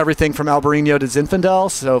 Everything from Albarino to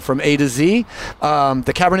Zinfandel, so from A to Z.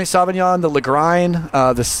 The Cabernet Sauvignon, the Lagrein,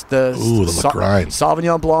 the Lagrein.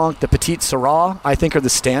 Sauvignon Blanc, the Petit Syrah, I think are the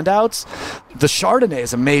standouts. The Chardonnay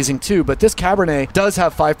is amazing too, but this Cabernet does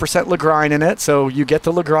have 5% Lagrein in it, so you get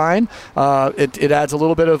the Lagrein. It adds a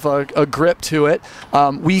little bit of a grip to it.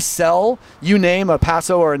 We sell, you name a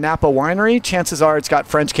Paso or a Napa winery, chances are it's got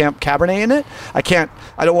French Camp Cabernet in it.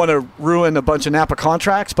 I don't want to ruin a bunch of Napa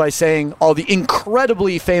contracts by saying all the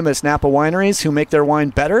incredibly famous Napa wineries who make their wine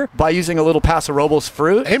better by using a little Paso Robles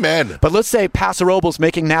fruit. Amen. But let's say Paso Robles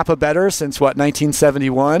making Napa better since,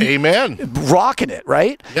 1971? Amen. Rocking it,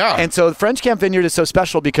 right? Yeah. And so the French Camp Vineyard is so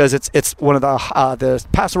special because it's one of the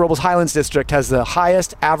Paso Robles Highlands District has the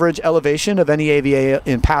highest average elevation of any AVA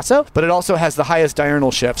in Paso, but it also has the highest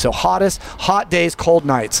diurnal shift. So hot days, cold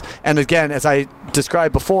nights. And again, as I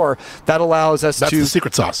described before, that allows us That's the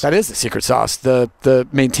secret sauce. That is the secret sauce. The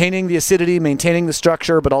maintaining the acidity, maintaining the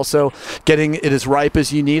structure, but also getting it as ripe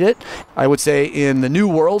as you need it. I would say in the New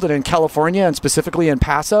World and in California, and specifically in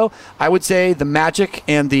Paso, I would say the magic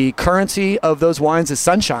and the currency of those wines is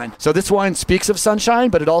sunshine. So this wine speaks of sunshine,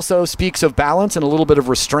 but it also speaks of balance and a little bit of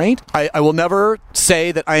restraint. I will never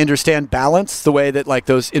say that I understand balance the way that like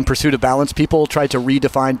those In Pursuit of Balance people try to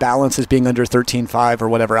redefine balance as being under 13.5 or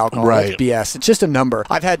whatever alcohol. Right. That's BS. It's just a number.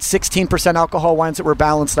 I've had 16% alcohol wines that were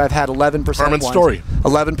balanced, and I've had 11% Herman's wines. story.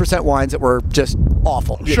 11% wines that were just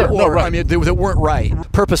awful. Sure. Right. I mean, that weren't right.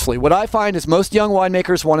 Purposefully. What I find is most young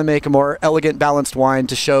winemakers want to make a more elegant, balanced wine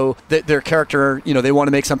to show that their character, they want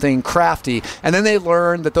to make something crafty. And then they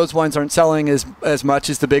learn that those wines aren't selling as much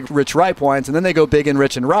as the big, rich, ripe wines. And then they go big and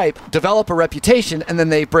rich and ripe, develop a reputation, and then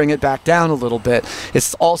they bring it back down a little bit.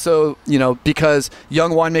 It's also, because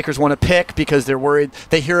young winemakers want to pick because they're worried.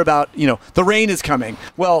 They hear about, the rain is coming.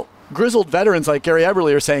 Well, grizzled veterans like Gary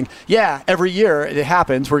Eberle are saying, yeah, every year it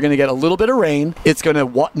happens. We're going to get a little bit of rain. It's going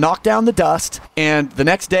to knock down the dust, and the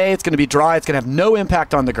next day it's going to be dry. It's going to have no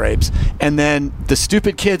impact on the grapes. And then the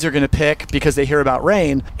stupid kids are going to pick because they hear about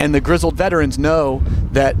rain, and the grizzled veterans know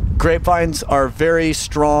that grapevines are very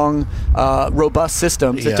strong, robust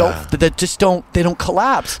systems that don't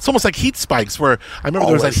collapse. It's almost like heat spikes, where I remember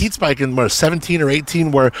there was that heat spike in 17 or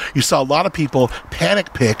 18 where you saw a lot of people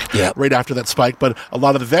panic pick right after that spike, but a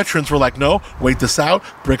lot of the veterans were like, no, wait this out,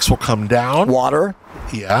 bricks will come down. Water.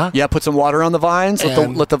 Yeah, put some water on the vines.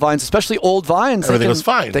 Let the vines, especially old vines, everything was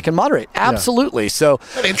fine. They can moderate. Absolutely. So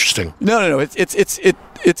that's interesting. No.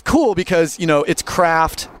 It's cool because it's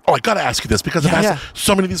craft. Oh, I got to ask you this because I've asked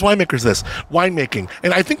so many of these winemakers this winemaking,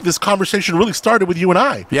 and I think this conversation really started with you and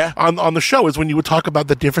I. On the show is when you would talk about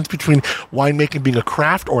the difference between winemaking being a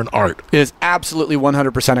craft or an art. It is absolutely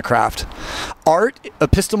 100% a craft. Art,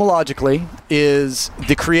 epistemologically, is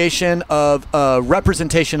the creation of a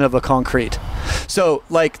representation of a concrete. So,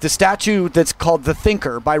 like the statue that's called The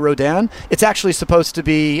Thinker by Rodin, it's actually supposed to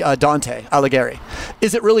be Dante Alighieri.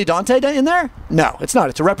 Is it really Dante in there? No, it's not.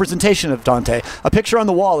 It's a representation of Dante. A picture on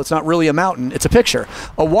the wall, it's not really a mountain, it's a picture.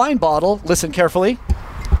 A wine bottle, listen carefully,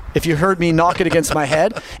 if you heard me knock it against my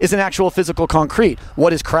head, is an actual physical concrete.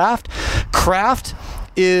 What is craft? Craft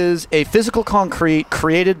is a physical concrete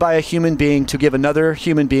created by a human being to give another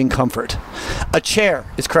human being comfort. A chair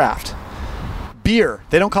is craft. Beer,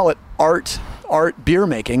 they don't call it art beer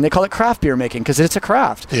making, they call it craft beer making because it's a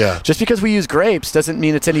craft. Just because we use grapes doesn't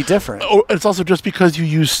mean it's any different. It's also just because you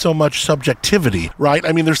use so much subjectivity, right?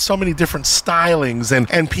 I mean, there's so many different stylings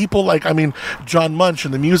and people like, John Munch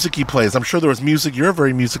and the music he plays. I'm sure there was music. You're a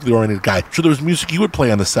very musically oriented guy. I'm sure there was music you would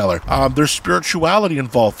play on the cellar. There's spirituality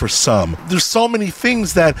involved for some. There's so many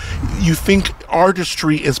things that you think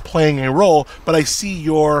artistry is playing a role, but I see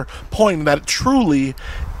your point that truly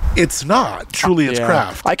it's not. Truly, it's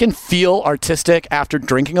craft. I can feel artistic after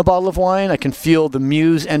drinking a bottle of wine. I can feel the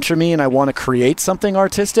muse enter me, and I want to create something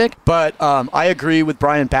artistic. But I agree with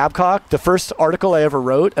Brian Babcock. The first article I ever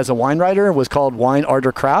wrote as a wine writer was called Wine, Art,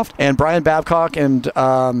 or Craft. And Brian Babcock and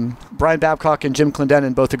Jim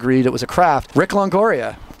Clendenin both agreed it was a craft. Rick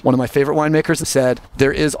Longoria, one of my favorite winemakers, said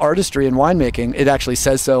there is artistry in winemaking. It actually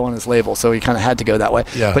says so on his label, so he kind of had to go that way.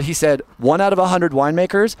 But he said 1 out of 100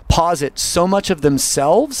 winemakers posit so much of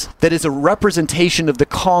themselves that is a representation of the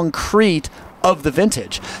concrete of the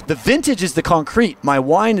vintage. The vintage is the concrete. My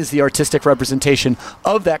wine is the artistic representation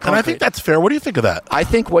of that concrete. And I think that's fair. What do you think of that? I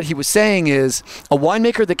think what he was saying is a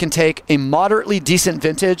winemaker that can take a moderately decent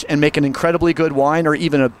vintage and make an incredibly good wine, or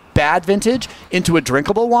even a bad vintage, into a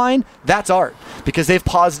drinkable wine, that's art, because they've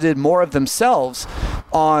posited more of themselves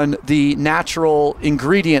on the natural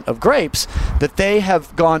ingredient of grapes that they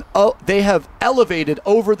have elevated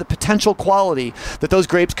over the potential quality that those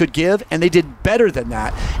grapes could give, and they did better than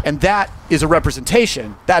that. And that is a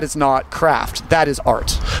representation. That is not craft. That is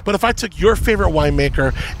art. But if I took your favorite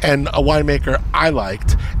winemaker and a winemaker I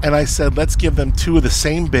liked, and I said, let's give them 2 of the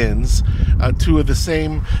same bins, 2 of the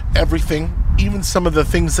same everything, even some of the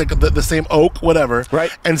things like the same oak, whatever,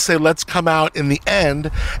 right, and say, let's come out in the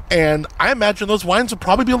end, and I imagine those wines would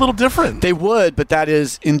probably be a little different. They would, but that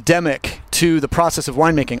is endemic to the process of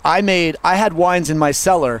winemaking. I had wines in my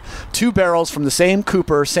cellar, 2 barrels from the same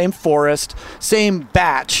cooper, same forest, same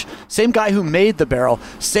batch, same guy who made the barrel,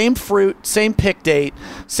 same fruit, same pick date,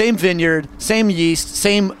 same vineyard, same yeast,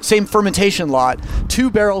 same fermentation lot, 2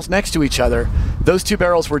 barrels next to each other. Those 2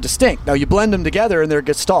 barrels were distinct. Now you blend them together and they're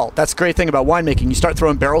gestalt. That's the great thing about winemaking. You start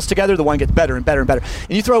throwing barrels together, the wine gets better and better and better.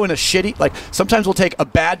 And you throw in a shitty, like sometimes we'll take a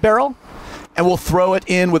bad barrel and we'll throw it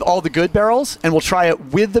in with all the good barrels, and we'll try it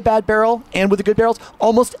with the bad barrel and with the good barrels.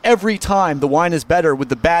 Almost every time the wine is better with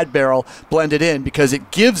the bad barrel blended in, because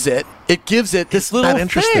it gives it this little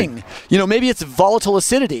thing. Maybe it's volatile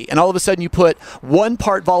acidity, and all of a sudden you put 1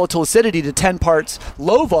 part volatile acidity to 10 parts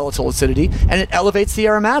low volatile acidity, and it elevates the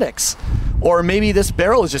aromatics. Or maybe this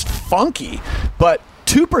barrel is just funky, but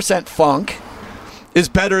 2% funk is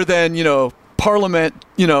better than, Parliament,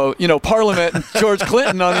 Parliament and George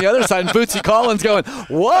Clinton on the other side, and Bootsy Collins going,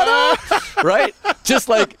 what up? Right? Just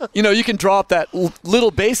like, you can drop that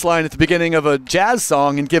little bass line at the beginning of a jazz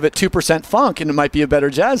song and give it 2% funk, and it might be a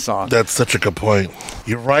better jazz song. That's such a good point.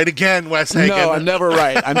 You're right again, Wes Hagen. No, I'm never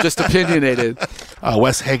right. I'm just opinionated.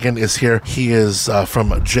 Wes Hagen is here. He is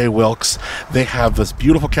from J. Wilkes. They have this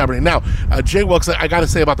beautiful Cabernet. Now, J. Wilkes, I got to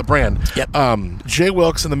say about the brand. Yep. J.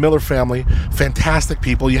 Wilkes and the Miller family, fantastic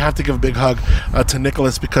people. You have to give a big hug to Nicholas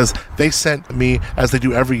this because they sent me, as they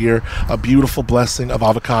do every year, a beautiful blessing of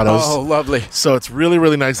avocados. Oh, lovely. So it's really,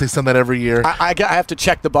 really nice. They send that every year. I have to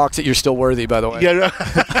check the box that you're still worthy, by the way. Yeah.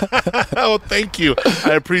 Oh, thank you.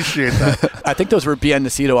 I appreciate that. I think those were Bien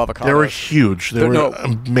Nacido avocados. They were huge. They were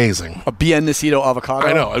amazing. A Bien Nacido avocado?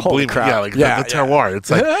 I know. Holy crap. The terroir. It's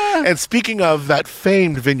like, and speaking of that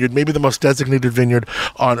famed vineyard, maybe the most designated vineyard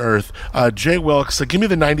on earth, J. Wilkes, give me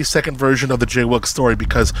the 90-second version of the J. Wilkes story,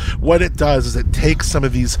 because what it does is it takes some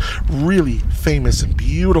of these really famous and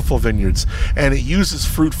beautiful vineyards and it uses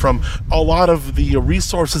fruit from a lot of the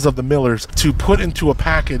resources of the Millers to put into a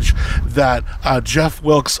package that Jeff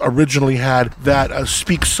Wilkes originally had that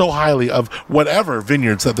speaks so highly of whatever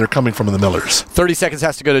vineyards that they're coming from in the Millers. 30 seconds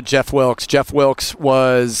has to go to Jeff Wilkes. Jeff Wilkes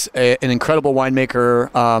was an incredible winemaker,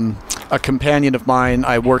 a companion of mine.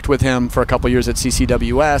 I worked with him for a couple years at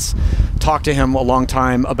CCWS, talked to him a long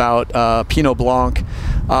time about Pinot Blanc.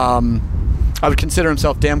 I would consider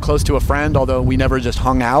himself damn close to a friend, although we never just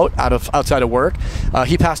hung out outside of work.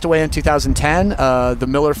 He passed away in 2010. The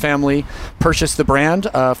Miller family purchased the brand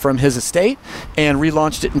from his estate and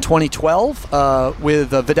relaunched it in 2012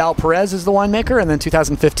 with Vidal Perez as the winemaker. And then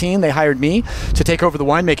 2015, they hired me to take over the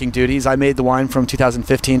winemaking duties. I made the wine from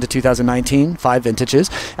 2015 to 2019, 5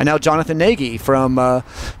 vintages. And now Jonathan Nagy from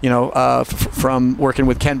working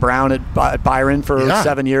with Ken Brown at Byron for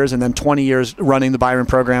 7 years, and then 20 years running the Byron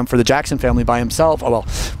program for the Jackson family by himself,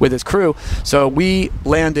 with his crew. So we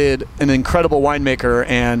landed an incredible winemaker,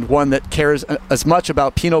 and one that cares as much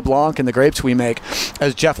about Pinot Blanc and the grapes we make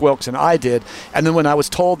as Jeff Wilkes and I did. And then when I was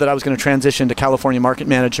told that I was going to transition to California market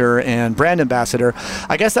manager and brand ambassador,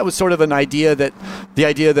 I guess that was sort of the idea that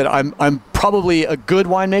I'm probably a good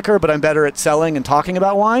winemaker, but I'm better at selling and talking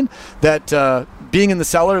about wine, that being in the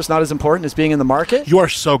cellar is not as important as being in the market. You are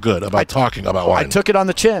so good about talking about wine. I took it on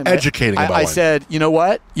the chin. Educating about wine. I said, you know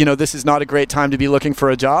what? This is not a great time to be looking for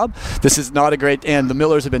a job. This is not a great, and the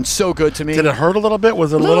Millers have been so good to me. Did it hurt a little bit?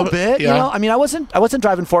 Was it a little bit? Yeah. I wasn't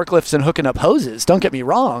driving forklifts and hooking up hoses. Don't get me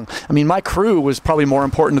wrong. My crew was probably more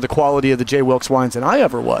important to the quality of the J. Wilkes wines than I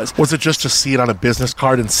ever was. Was it just to see it on a business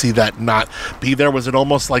card and see that not be there? Was it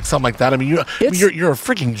almost like something like that? You're a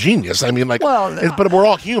freaking genius. But we're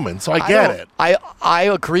all human, so I get it. I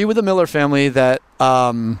agree with the Miller family that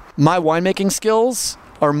my winemaking skills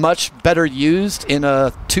are much better used in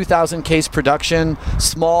a 2,000 case production,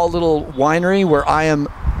 small little winery where I am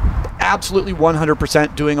absolutely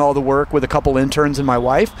 100% doing all the work with a couple interns and my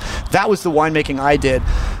wife. That was the winemaking I did.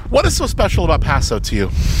 What is so special about Paso to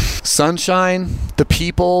you? Sunshine, the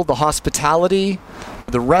people, the hospitality,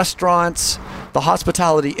 the restaurants, the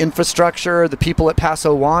hospitality infrastructure, the people at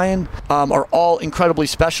Paso Wine are all incredibly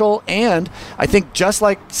special. And I think just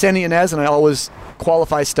like Santa Ynez, and I always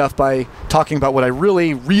qualify stuff by talking about what I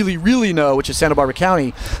really, really, really know, which is Santa Barbara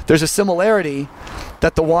County, there's a similarity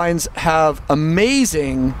that the wines have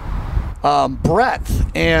amazing breadth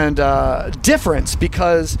and difference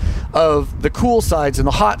because of the cool sides and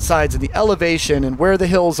the hot sides and the elevation and where the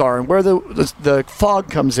hills are and where the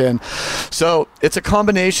fog comes in. So it's a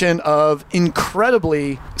combination of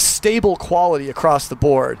incredibly stable quality across the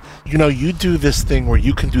board. You do this thing where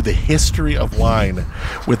you can do the history of wine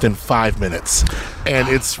within 5 minutes. And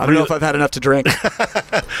I don't know if I've had enough to drink.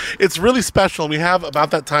 It's really special. We have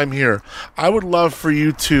about that time here. I would love for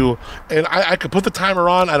you to, and I could put the timer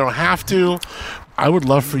on. I don't have to. I would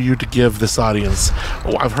love for you to give this audience,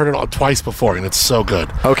 I've heard it twice before, and it's so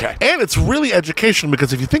good. Okay. And it's really educational,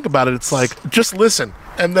 because if you think about it, it's like, just listen,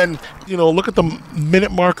 and then, look at the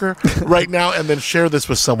minute marker right now, and then share this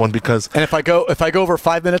with someone, because... And if I go over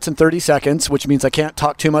 5 minutes and 30 seconds, which means I can't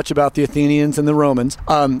talk too much about the Athenians and the Romans,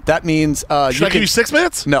 that means... Should I give you 6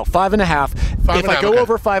 minutes? No, 5.5. If I go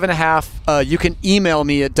over 5.5, you can email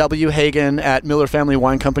me at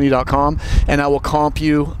whagan@millerfamilywincompany.com, and I will comp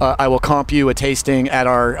you a tasting at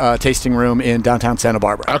our tasting room in downtown Santa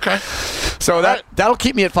Barbara. Okay. So that'll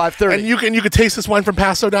keep me at 5:30. And you can taste this wine from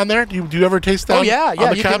Paso down there? Do you ever taste that? Oh yeah.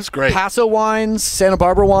 On the cabs? Great. Paso wines, Santa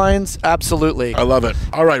Barbara wines, absolutely. I love it.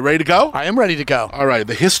 All right, ready to go? I am ready to go. All right,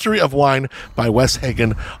 The History of Wine by Wes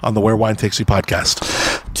Hagen on the Where Wine Takes You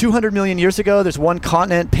podcast. 200 million years ago, there's one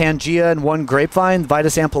continent, Pangaea, and one grapevine,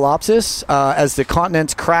 Vitis ampelopsis. As the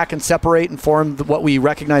continents crack and separate and form what we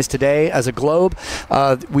recognize today as a globe,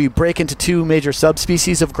 we break into two major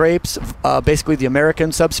subspecies of grapes, basically the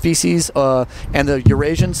American subspecies and the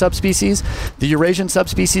Eurasian subspecies. The Eurasian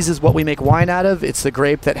subspecies is what we make wine out of. It's the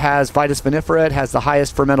grape that has Vitis vinifera. It has the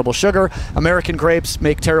highest fermentable sugar. American grapes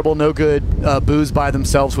make terrible, no good booze by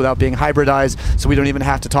themselves without being hybridized, so we don't even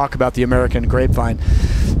have to talk about the American grapevine.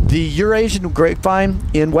 The Eurasian grapevine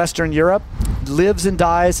in Western Europe lives and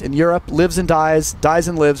dies in Europe, lives and dies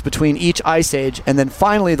and lives between each ice age, and then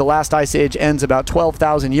finally the last ice age ends about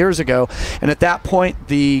 12,000 years ago. And at that point,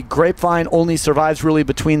 the grapevine only survives really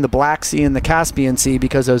between the Black Sea and the Caspian Sea,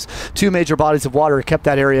 because those two major bodies of water kept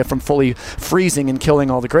that area from fully freezing and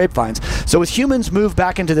killing all the grapevines. So as humans move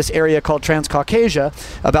back into this area called Transcaucasia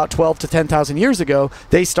about 12 to 10,000 years ago,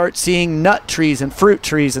 they start seeing nut trees and fruit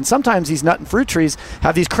trees, and sometimes these nut and fruit trees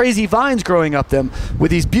have these crazy vines growing up them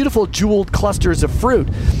with these beautiful jeweled clusters of fruit.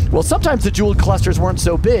 Well, sometimes the jeweled clusters weren't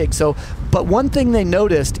so big, but one thing they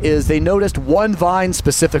noticed is they noticed one vine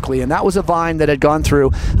specifically, and that was a vine that had gone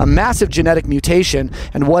through a massive genetic mutation,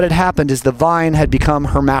 and what had happened is the vine had become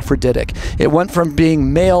hermaphroditic. It went from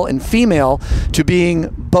being male and female to being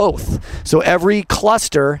both. So every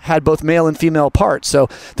cluster had both male and female parts. So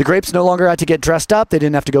the grapes no longer had to get dressed up, they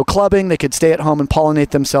didn't have to go clubbing, they could stay at home and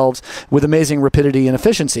pollinate themselves with amazing rapidity and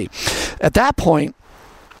efficiency. At that point,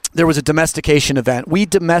 there was a domestication event. We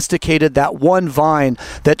domesticated that one vine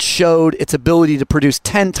that showed its ability to produce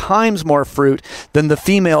 10 times more fruit than the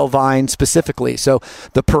female vine specifically. So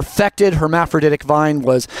the perfected hermaphroditic vine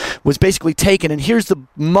was basically taken. And here's the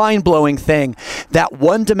mind-blowing thing. That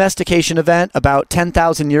one domestication event about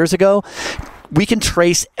 10,000 years ago, we can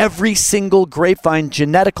trace every single grapevine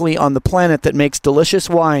genetically on the planet that makes delicious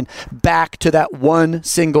wine back to that one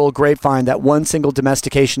single grapevine, that one single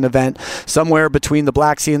domestication event somewhere between the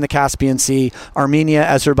Black Sea and the Caspian Sea, Armenia,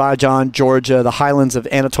 Azerbaijan, Georgia, the highlands of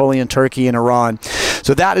Anatolian Turkey, and Iran.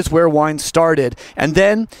 So that is where wine started. And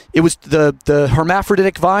then it was the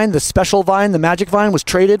hermaphroditic vine, the special vine, the magic vine was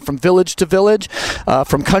traded from village to village,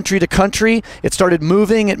 from country to country. It started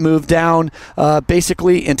moving. It moved down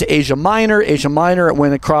basically into Asia Minor. It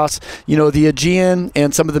went across, the Aegean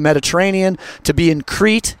and some of the Mediterranean to be in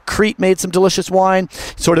Crete. Crete made some delicious wine.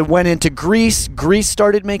 Sort of went into Greece. Greece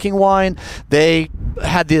started making wine. They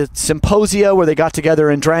had the symposia where they got together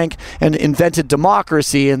and drank and invented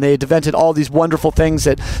democracy, and they invented all these wonderful things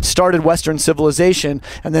that started Western civilization.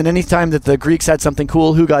 And then anytime that the Greeks had something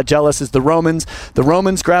cool, who got jealous is the Romans. The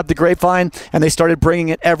Romans grabbed the grapevine and they started bringing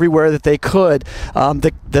it everywhere that they could.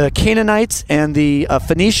 The Canaanites and the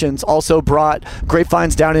Phoenicians also brought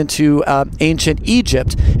grapevines down into ancient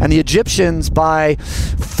Egypt, and the Egyptians by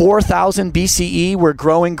 4000 BCE were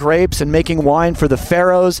growing grapes and making wine for the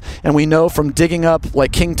pharaohs. And we know from digging up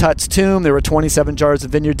like King Tut's tomb, there were 27 jars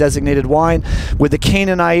of vineyard designated wine with the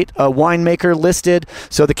Canaanite winemaker listed.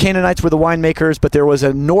 So the Canaanites were the winemakers, but there was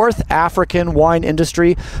a North African wine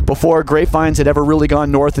industry before grapevines had ever really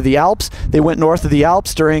gone north of the Alps. They went north of the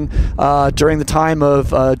Alps during the time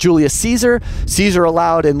of Julius Caesar. Caesar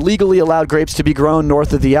allowed and legally allowed grapes to be grown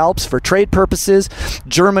north of the Alps for trade purposes.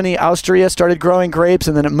 Germany, Austria started growing grapes,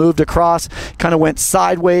 and then it moved across, kind of went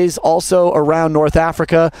sideways also around North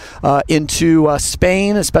Africa into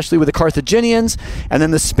Spain, especially with the Carthaginians, and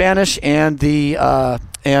then the Spanish and the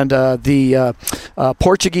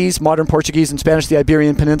Portuguese, modern Portuguese and Spanish, the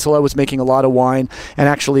Iberian Peninsula was making a lot of wine and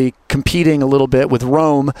actually competing a little bit with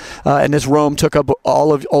Rome. And as Rome took up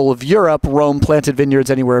all of Europe, Rome planted vineyards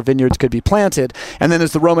anywhere vineyards could be planted. And then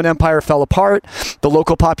as the Roman Empire fell apart, the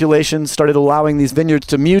local population started allowing these vineyards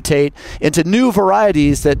to mutate into new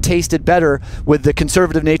varieties that tasted better with the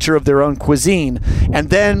conservative nature of their own cuisine. And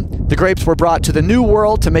then the grapes were brought to the New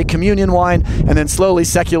World to make communion wine, and then slowly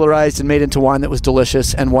secularized and made into wine that was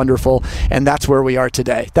delicious and wonderful, and that's where we are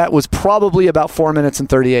today. That was probably about 4 minutes and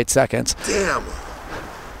 38 seconds.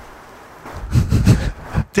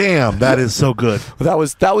 Damn, that is so good. That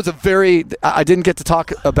was a very, I didn't get to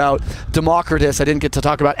talk about Democritus, I didn't get to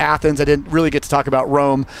talk about Athens, I didn't really get to talk about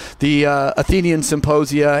Rome, the Athenian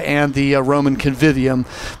Symposia and the Roman Convivium.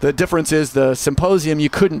 The difference is the Symposium, you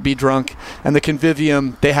couldn't be drunk, and the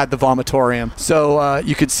Convivium, they had the vomitorium. So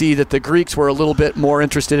you could see that the Greeks were a little bit more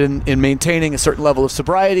interested in maintaining a certain level of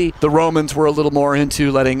sobriety. The Romans were a little more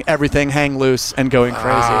into letting everything hang loose and going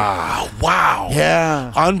crazy. Wow.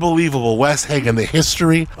 Yeah. Unbelievable. Wes Hagen, the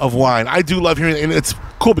history of wine. I do love hearing it, and it's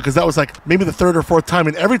cool because that was like maybe the third or fourth time,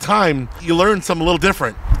 and every time you learn something a little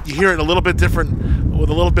different. You hear it a little bit different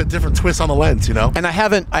with a little bit different twist on the lens, And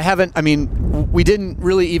I mean, we didn't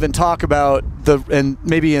really even talk about and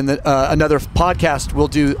maybe in another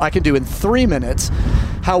podcast I can do in 3 minutes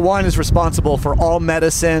how wine is responsible for all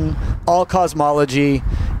medicine, all cosmology,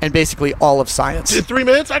 and basically all of science. 3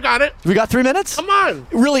 minutes? I got it. We got 3 minutes? Come on.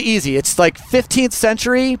 Really easy. It's like 15th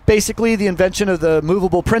century, basically the invention of the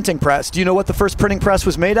movable printing press. Do you know what the first printing press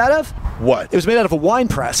was made out of? What? It was made out of a wine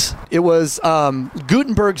press. It was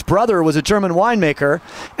Gutenberg's brother was a German winemaker,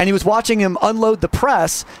 and he was watching him unload the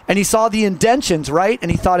press, and he saw the indentions, right?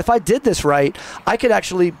 And he thought, if I did this right, I could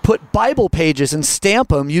actually put Bible pages and stamp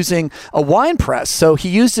them using a wine press. So he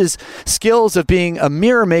used his skills of being a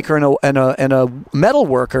mirror maker and a metal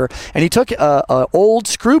worker, and he took a old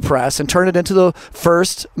screw press and turned it into the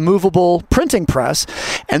first movable printing press.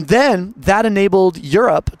 And then that enabled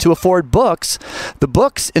Europe to afford books. The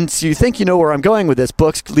books, and so you think you know where I'm going with this,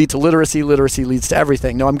 books lead to literacy, literacy leads to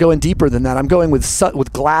everything. No, I'm going deeper than that. I'm going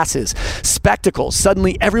with glasses, spectacles.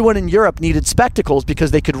 Suddenly everyone in Europe needed spectacles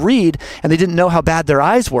because they could read and they didn't know how bad their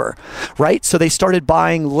eyes were, right? So they started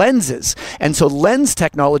buying lenses. And so lens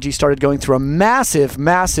technology started going through a massive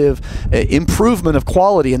improvement of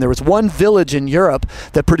quality. And there was one village in Europe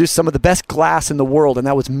that produced some of the best glass in the world, and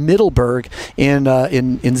that was Middelburg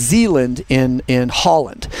in Zeeland in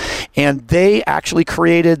Holland. And they actually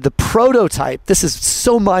created the prototype. This is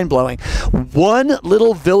so mind-blowing. One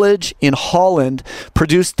little village in Holland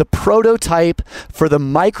produced the prototype for the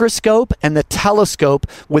microscope and the telescope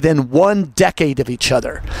within 1 decade of each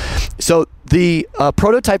other. So the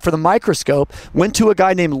prototype for the microscope went to a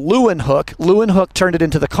guy named Leeuwenhoek. Leeuwenhoek turned it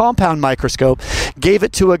into the compound microscope, gave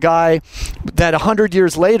it to a guy that a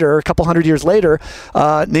couple hundred years later,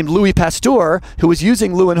 named Louis Pasteur, who was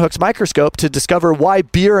using Leeuwenhoek's microscope to discover why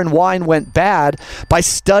beer and wine went bad. By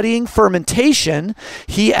studying fermentation,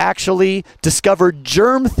 he actually discovered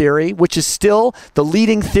germ theory, which is still the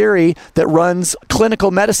leading theory that runs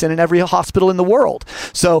clinical medicine in every hospital in the world.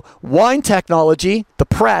 So wine technology, the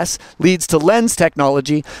press, leads to lens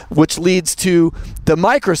technology, which leads to the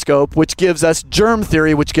microscope, which gives us germ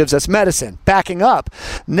theory, which gives us medicine. Backing up,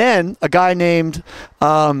 and then a guy named,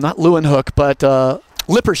 not Leeuwenhoek, but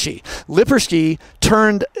Lippershey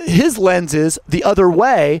turned his lenses the other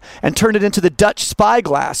way and turned it into the Dutch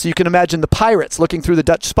spyglass. So you can imagine the pirates looking through the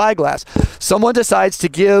Dutch spyglass. Someone decides to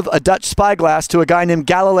give a Dutch spyglass to a guy named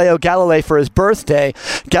Galileo Galilei for his birthday.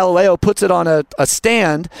 Galileo puts it on a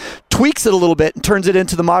stand, tweaks it a little bit, and turns it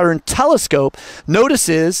into the modern telescope.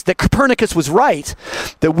 Notices that Copernicus was right,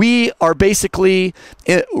 that we are basically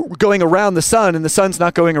going around the sun and the sun's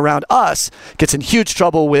not going around us. Gets in huge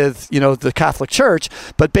trouble with, the Catholic Church,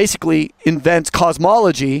 but basically invents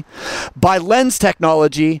cosmology by lens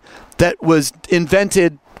technology that was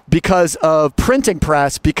invented because of printing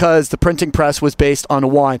press, because the printing press was based on a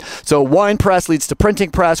wine. So wine press leads to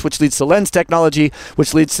printing press, which leads to lens technology,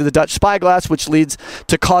 which leads to the Dutch spyglass, which leads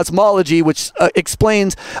to cosmology, which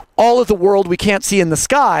explains all of the world we can't see in the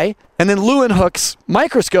sky. And then Leeuwenhoek's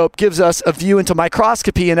microscope gives us a view into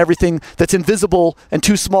microscopy and everything that's invisible and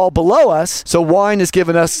too small below us. So wine has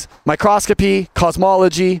given us microscopy,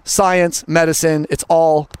 cosmology, science, medicine. It's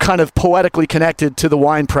all kind of poetically connected to the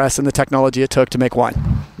wine press and the technology it took to make wine.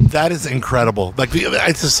 That is incredible.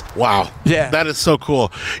 It's just, wow. Yeah. That is so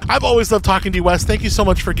cool. I've always loved talking to you, Wes. Thank you so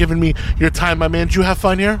much for giving me your time, my man. Did you have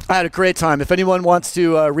fun here? I had a great time. If anyone wants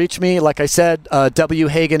to reach me, like I said,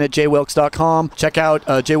 whagan@jwilks.com. Check out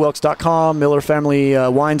jwilks.com,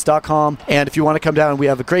 millerfamilywines.com. And if you want to come down, we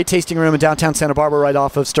have a great tasting room in downtown Santa Barbara right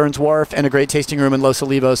off of Stearns Wharf, and a great tasting room in Los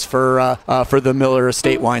Olivos for the Miller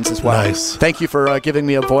Estate wines as well. Nice. Thank you for giving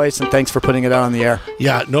me a voice, and thanks for putting it out on the air.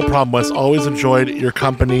 Yeah, no problem, Wes. Always enjoyed your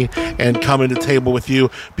company and coming to table with you.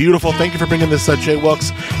 Beautiful. Thank you for bringing this J. Wilks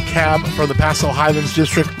cab from the Paso Highlands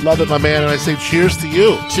District. Love it, my man. And I say cheers to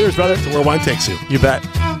you. Cheers, brother. To where wine takes you. You bet.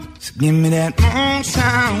 So give me that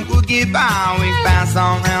moonshine, we'll get by. We pass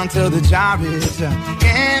on round till the job is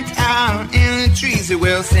camped out in the trees. It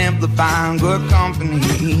will simplify good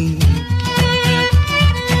company.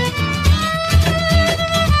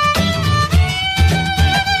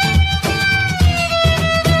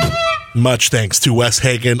 Much thanks to Wes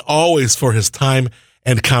Hagen, always for his time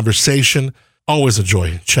and conversation. Always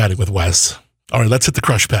enjoy chatting with Wes. All right, let's hit the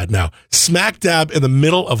crush pad now. Smack dab in the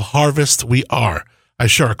middle of harvest we are. I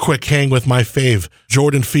share a quick hang with my fave,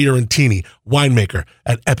 Jordan Fiorentini, winemaker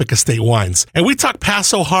at Epic Estate Wines. And we talk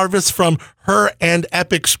Paso harvest from her and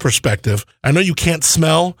Epic's perspective. I know you can't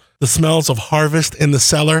smell the smells of harvest in the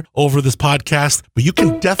cellar over this podcast, but you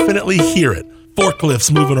can definitely hear it.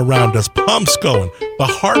 Forklifts moving around us, pumps going. The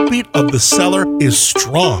heartbeat of the cellar is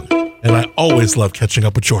strong, and I always love catching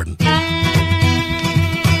up with Jordan.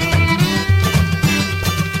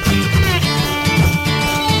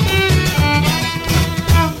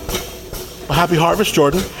 Well, happy harvest,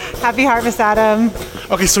 Jordan. Happy harvest, Adam.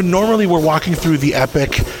 Okay, so normally we're walking through the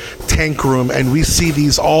Epic tank room, and we see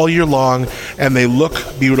these all year long, and they look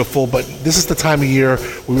beautiful, but this is the time of year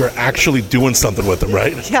we were actually doing something with them,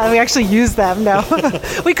 right? Yeah, we actually use them, no.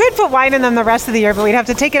 We could put wine in them the rest of the year, but we'd have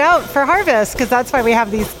to take it out for harvest, because that's why we have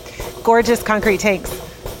these gorgeous concrete tanks.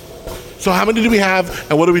 So how many do we have,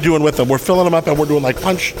 and what are we doing with them? We're filling them up, and we're doing like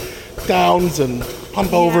punch downs and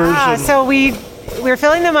pump overs. Yeah, so we're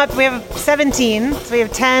filling them up. We have 17. So we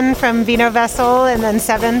have 10 from Vino Vessel and then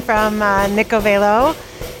 7 from Nicovelo.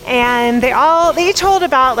 And they each hold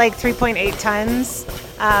about like 3.8 tons,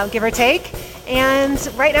 give or take. And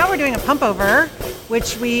right now we're doing a pump over,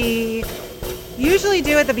 which we usually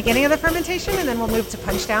do at the beginning of the fermentation, and then we'll move to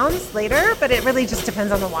punch downs later, but it really just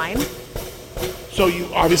depends on the wine. So you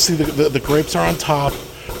obviously the grapes are on top.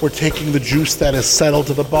 We're taking the juice that is settled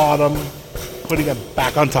to the bottom, putting it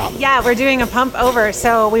back on top. Yeah, we're doing a pump over.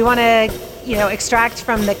 So we want to, extract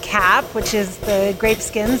from the cap, which is the grape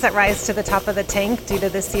skins that rise to the top of the tank due to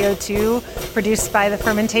the CO2 produced by the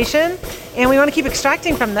fermentation. And we want to keep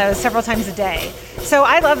extracting from those several times a day. So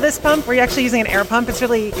I love this pump. We're actually using an air pump. It's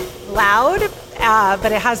really loud,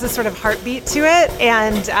 but it has this sort of heartbeat to it.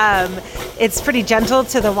 And it's pretty gentle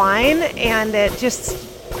to the wine, and it just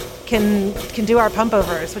can do our pump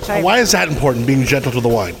overs, which Why is that important, being gentle to the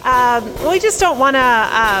wine? We just don't want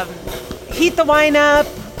to heat the wine up.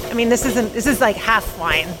 I mean, this is like half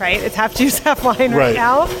wine, right? It's half juice, half wine right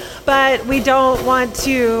now. But we don't want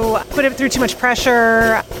to put it through too much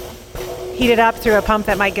pressure, heat it up through a pump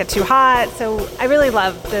that might get too hot. So I really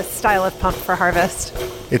love this style of pump for harvest.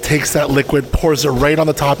 It takes that liquid, pours it right on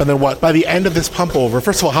the top, and then what? By the end of this pump over,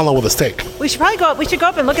 first of all, how long will this take? We should probably go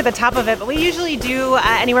up and look at the top of it, but we usually do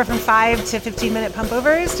anywhere from 5 to 15 minute pump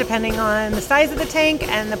overs, depending on the size of the tank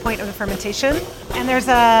and the point of the fermentation. And there's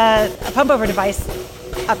a pump over device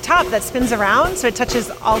up top that spins around, so it touches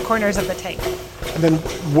all corners of the tank. And then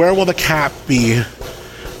where will the cap be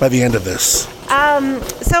by the end of this?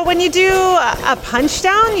 So when you do a punch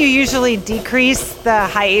down, you usually decrease the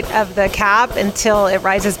height of the cap until it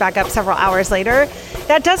rises back up several hours later.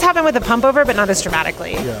 That does happen with the pump over, but not as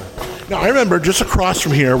dramatically. Yeah. Now, I remember just across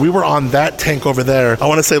from here, we were on that tank over there, I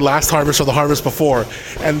want to say last harvest or the harvest before,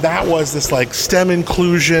 and that was this like stem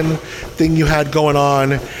inclusion thing you had going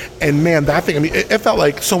on, and man, that thing, I mean, it felt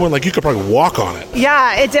like someone, like you could probably walk on it.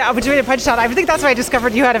 Yeah, it did. I was doing a punch down. I think that's why I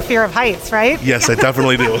discovered you had a fear of heights, right? Yes, I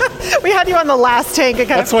definitely do. We had you on the last tank.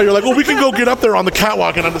 That's why you're like, well, we can go get up there on the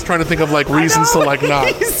catwalk, and I'm just trying to think of like reasons to like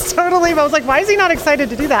not. He's totally, I was like, why is he not excited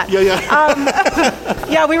to do that? Yeah.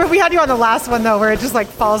 Yeah, we had you on the last one though, where it just like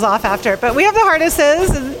falls off after. But we have the harnesses.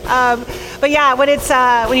 And, but yeah,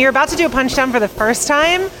 when you're about to do a punch down for the first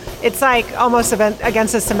time, it's like almost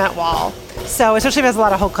against a cement wall. So especially if it has a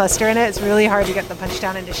lot of whole cluster in it, it's really hard to get the punch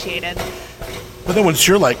down initiated. But then once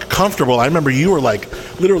you're like comfortable, I remember you were like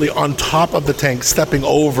literally on top of the tank, stepping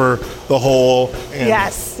over the hole.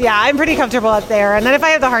 Yes, yeah, I'm pretty comfortable up there. And then if I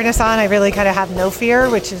have the harness on, I really kind of have no fear,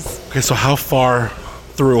 which is... Okay, so how far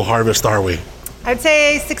through harvest are we? I'd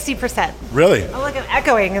say 60%. Really? Oh, look, I'm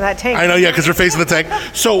echoing in that tank. I know, yeah, because you're facing the tank.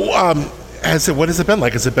 So, what has it been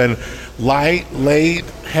like? Has it been light, late,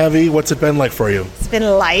 heavy? What's it been like for you? It's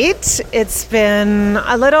been light. It's been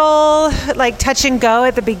a little like touch and go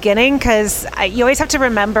at the beginning, because you always have to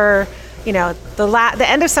remember, the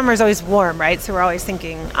end of summer is always warm, right? So we're always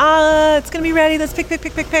thinking, it's going to be ready. Let's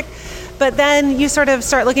pick. But then you sort of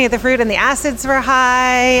start looking at the fruit, and the acids were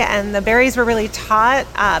high, and the berries were really taut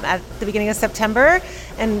at the beginning of September,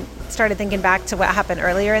 and started thinking back to what happened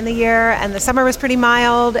earlier in the year. And the summer was pretty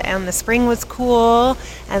mild, and the spring was cool,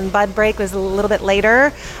 and bud break was a little bit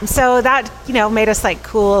later. So that, made us like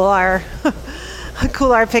cool our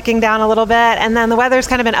picking down a little bit. And then the weather's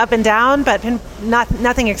kind of been up and down, but been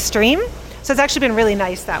nothing extreme. So it's actually been really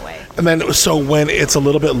nice that way. And then, so when it's a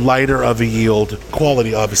little bit lighter of a yield,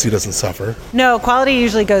 quality obviously doesn't suffer. No, quality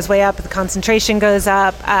usually goes way up. The concentration goes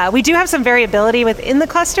up. We do have some variability within the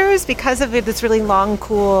clusters because of this really long,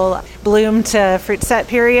 cool bloom to fruit set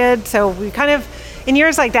period. So we kind of, in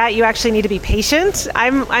years like that, you actually need to be patient.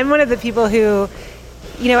 I'm one of the people who,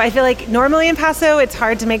 I feel like normally in Paso, it's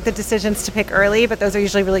hard to make the decisions to pick early, but those are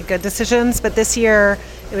usually really good decisions. But this year,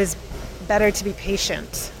 it was better to be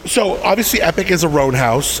patient. So obviously Epic is a road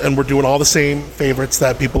house, and we're doing all the same favorites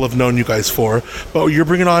that people have known you guys for, but you're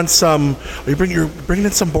bringing in some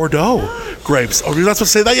Bordeaux grapes. Are you not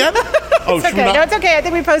supposed to say that yet? It's okay. No, it's okay. I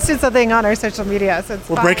think we posted something on our social media, so it's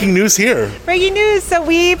fine. Breaking news here. Breaking news. So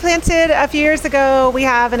we planted a few years ago. We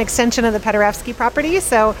have an extension of the Paderewski property,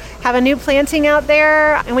 so have a new planting out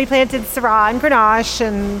there, and we planted Syrah and Grenache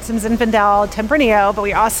and some Zinfandel, Tempranillo, but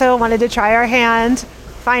we also wanted to try our hand.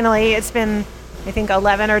 Finally, it's been, I think,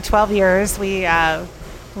 11 or 12 years. We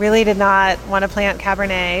really did not want to plant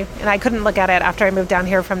Cabernet, and I couldn't look at it after I moved down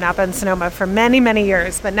here from Napa and Sonoma for many, many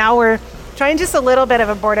years. But now we're trying just a little bit of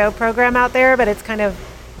a Bordeaux program out there, but it's kind of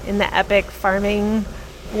in the Epic farming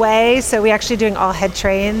way. So we're actually doing all head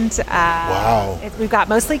trained. Wow. We've got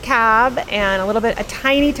mostly Cab and a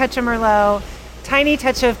tiny touch of Merlot, tiny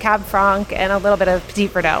touch of Cab Franc, and a little bit of Petit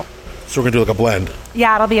Verdot. So we're going to do like a blend.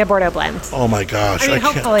 Yeah, it'll be a Bordeaux blend. Oh my gosh. I mean,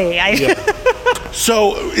 hopefully.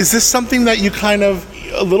 So is this something that you kind of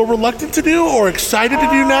a little reluctant to do or excited to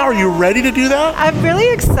do now? Are you ready to do that? I'm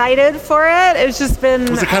really excited for it. It's just been...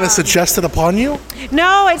 Was it kind of suggested upon you?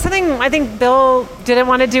 No, it's something I think Bill didn't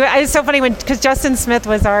want to do it. It's so funny because Justin Smith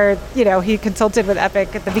was our, he consulted with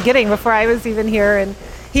Epic at the beginning before I was even here. And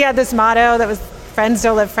he had this motto that was, friends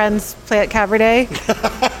don't let friends plant Cabernet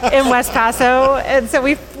in West Paso. And so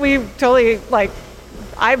we totally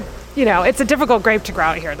it's a difficult grape to grow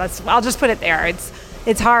out here. I'll just put it there.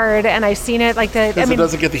 It's hard, and I've seen it it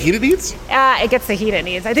doesn't get the heat it needs? It gets the heat it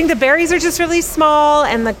needs. I think the berries are just really small,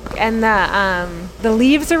 and the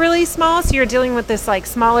leaves are really small. So you're dealing with this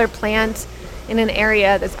smaller plant in an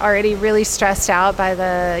area that's already really stressed out by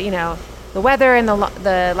the weather and the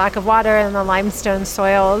lack of water and the limestone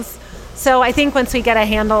soils. So I think once we get a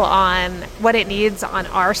handle on what it needs on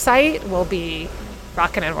our site, we'll be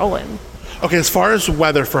rocking and rolling. Okay, as far as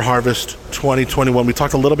weather for Harvest 2021, we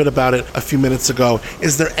talked a little bit about it a few minutes ago.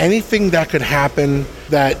 Is there anything that could happen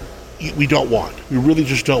that we don't want? We really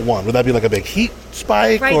just don't want? Would that be like a big heat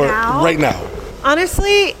spike? Right now?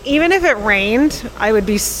 Honestly, even if it rained, I would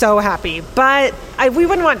be so happy. But we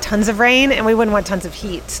wouldn't want tons of rain, and we wouldn't want tons of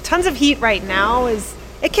heat. Tons of heat right now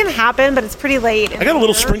it can happen, but it's pretty late. I got a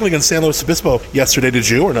little sprinkling in San Luis Obispo yesterday. Did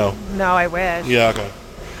you or no? No, I wish. Yeah, okay.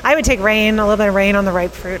 I would take a little bit of rain on the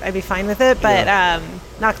ripe fruit. I'd be fine with it, but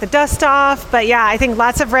knock the dust off. But yeah, I think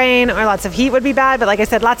lots of rain or lots of heat would be bad. But like I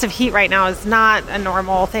said, lots of heat right now is not a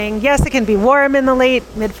normal thing. Yes, it can be warm in the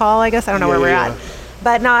mid-fall, I guess. I don't know where we're at.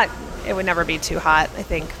 But it would never be too hot, I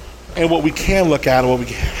think. And what we can look at, what we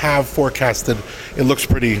have forecasted, it looks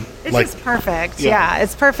pretty... It's just perfect. Yeah,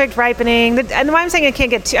 it's perfect ripening. And why I'm saying it can't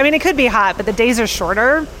get too... I mean, it could be hot, but the days are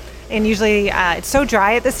shorter. And usually it's so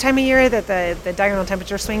dry at this time of year that the diurnal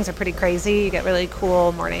temperature swings are pretty crazy. You get really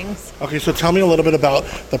cool mornings. Okay, so tell me a little bit about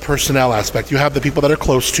the personnel aspect. You have the people that are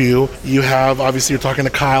close to you. You have, obviously, you're talking to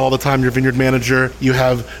Kyle all the time, your vineyard manager. You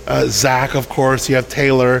have Zach, of course. You have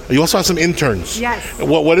Taylor. You also have some interns. Yes.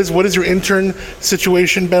 What is your intern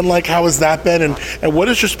situation been like? How has that been? And what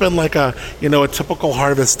has just been like a typical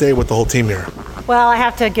harvest day with the whole team here? Well, I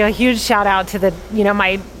have to give a huge shout out to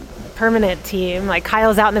my permanent team. Like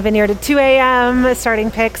Kyle's out in the vineyard at 2 a.m. starting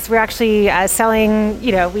picks. We're actually selling,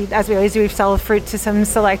 as we always do, we sell fruit to some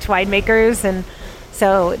select winemakers, and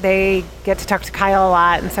so they get to talk to Kyle a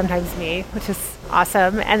lot and sometimes me, which is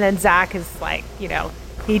awesome. And then Zach is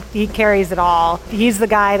he carries it all. He's the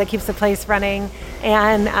guy that keeps the place running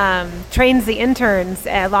and trains the interns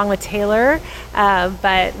along with Taylor.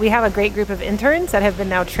 But we have a great group of interns that have been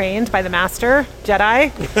now trained by the master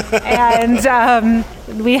Jedi. And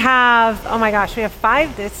we have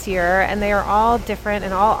 5 this year, and they are all different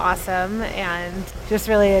and all awesome, and just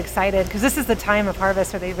really excited because this is the time of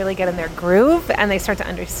harvest where they really get in their groove and they start to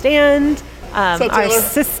understand our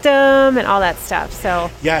system and all that stuff.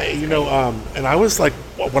 So yeah, and I was like,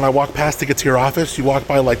 when I walked past to get to your office, you walk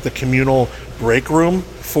by the communal break room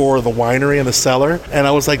for the winery and the cellar, and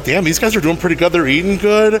I was like, damn, these guys are doing pretty good. They're eating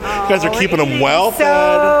good. You guys are keeping them well fed.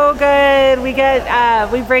 So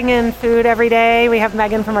good. We bring in food every day. We have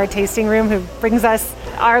Megan from our tasting room who brings us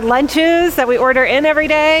our lunches that we order in every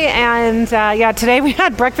day, and today we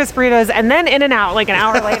had breakfast burritos and then In-N-Out an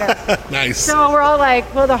hour later. Nice. So we're all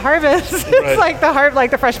the harvest is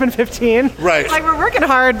the freshman 15. Right. We're working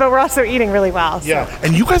hard, but we're also eating really well. So. Yeah,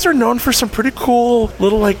 and you guys are known for some pretty cool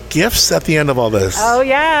little gifts at the end of all this. Oh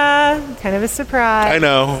yeah, kind of a surprise. I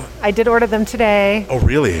know. I did order them today. Oh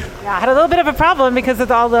really? Yeah, I had a little bit of a problem because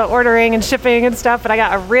of all the ordering and shipping and stuff, but I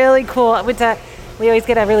got a really cool. We always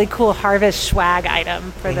get a really cool harvest swag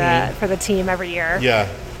item for the team every year. Yeah.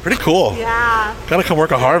 Pretty cool. Yeah. Gotta come work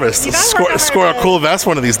a harvest. Score a cool vest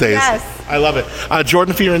one of these days. Yes. I love it.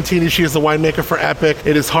 Jordan Fiorentini, she is the winemaker for Epic.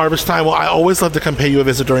 It is harvest time. Well, I always love to come pay you a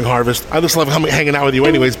visit during harvest. I just love hanging out with you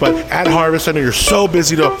anyways, but at harvest, I know you're so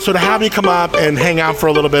busy. So to have you come up and hang out for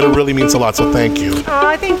a little bit, it really means a lot. So thank you.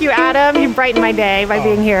 Oh, thank you, Adam. You brighten my day by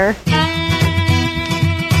being here.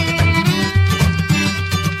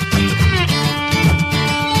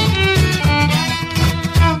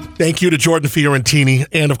 Thank you to Jordan Fiorentini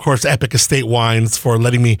and, of course, Epic Estate Wines for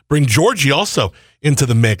letting me bring Georgie also into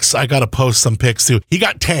the mix. I got to post some pics, too. He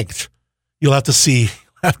got tanked. You'll have to see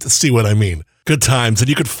what I mean. Good times. And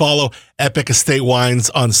you could follow Epic Estate Wines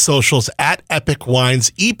on socials at Epic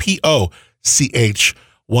Wines, EPOCH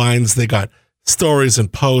Wines. They got stories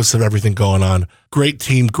and posts of everything going on. Great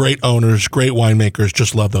team, great owners, great winemakers.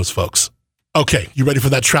 Just love those folks. Okay, you ready for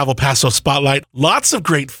that Travel Paso Spotlight? Lots of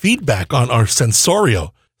great feedback on our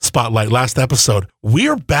Sensorio Spotlight last episode.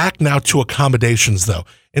 We're back now to accommodations, though.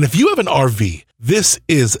 And if you have an RV, this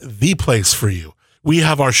is the place for you. We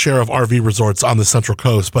have our share of RV resorts on the Central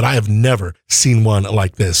Coast, but I have never seen one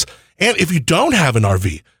like this. And if you don't have an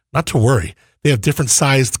RV, not to worry. They have different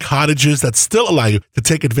sized cottages that still allow you to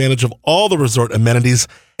take advantage of all the resort amenities.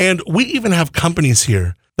 And we even have companies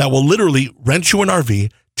here that will literally rent you an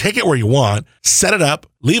RV, take it where you want, set it up,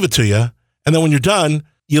 leave it to you. And then when you're done,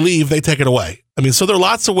 you leave, they take it away. I mean, so there are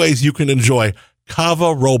lots of ways you can enjoy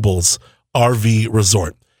Cava Robles RV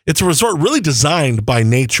Resort. It's a resort really designed by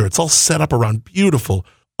nature. It's all set up around beautiful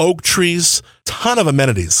oak trees, ton of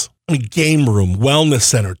amenities. I mean, game room, wellness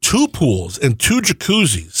center, 2 pools and 2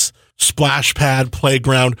 jacuzzis, splash pad,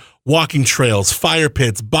 playground, walking trails, fire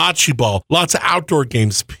pits, bocce ball, lots of outdoor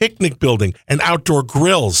games, picnic building, and outdoor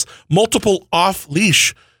grills, multiple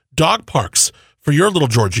off-leash dog parks for your little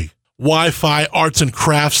Georgie. Wi-Fi, arts and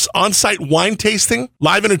crafts, on-site wine tasting,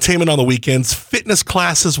 live entertainment on the weekends, fitness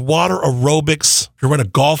classes, water aerobics. You rent a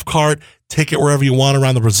golf cart, take it wherever you want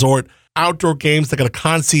around the resort. Outdoor games, they got a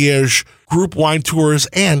concierge, group wine tours,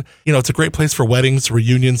 and, it's a great place for weddings,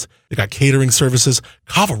 reunions. They got catering services.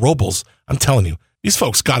 Cava Robles, I'm telling you, these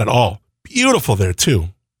folks got it all. Beautiful there, too.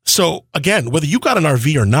 So, again, whether you got an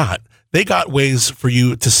RV or not, they got ways for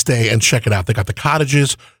you to stay and check it out. They got the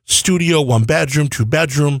cottages, studio, 1 bedroom, 2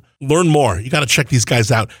 bedroom. Learn more. You got to check these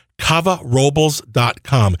guys out.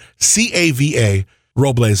 CavaRobles.com, CAVA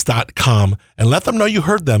Robles.com, and let them know you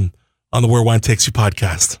heard them on the Where Wine Takes You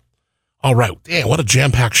podcast. All right. Damn, what a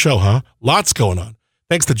jam-packed show, huh? Lots going on.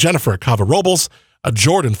 Thanks to Jennifer at Cava Robles,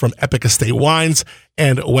 Jordan from Epic Estate Wines,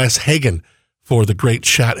 and Wes Hagen for the great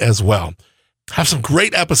chat as well. Have some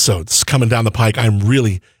great episodes coming down the pike I'm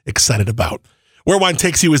really excited about. Where Wine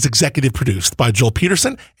Takes You is executive produced by Joel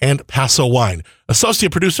Peterson and Paso Wine.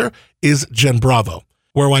 Associate producer is Jen Bravo.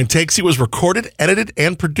 Where Wine Takes You is recorded, edited,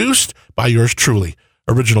 and produced by yours truly.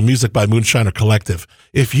 Original music by Moonshiner Collective.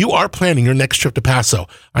 If you are planning your next trip to Paso,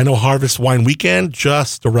 I know Harvest Wine Weekend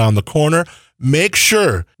just around the corner. Make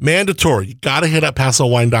sure, mandatory, you got to hit up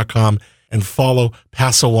PasoWine.com and follow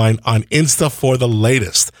Paso Wine on Insta for the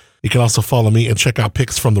latest. You can also follow me and check out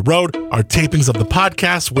Pics from the Road, our tapings of the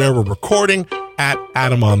podcast where we're recording at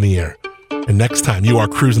Adam on the Air. And next time you are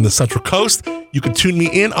cruising the Central Coast, you can tune me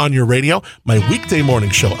in on your radio. My weekday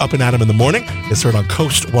morning show, Up and Adam in the Morning, is heard on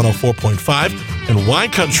Coast 104.5 and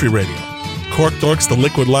Wine Country Radio. Cork Dorks, The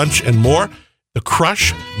Liquid Lunch, and more, The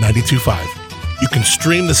Crush 92.5. You can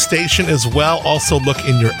stream the station as well. Also look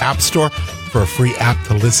in your app store for a free app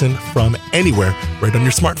to listen from anywhere right on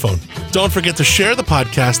your smartphone. Don't forget to share the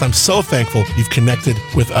podcast. I'm so thankful you've connected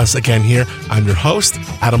with us again here. I'm your host,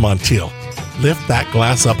 Adam Montiel. Lift that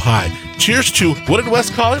glass up high. Cheers to, what did Wes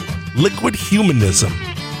call it? Liquid humanism.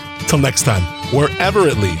 Till next time, wherever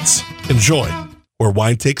it leads, enjoy Where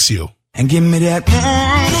Wine Takes You. And give me that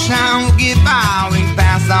moonshine, we'll get by. We can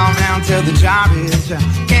pass on round till the job is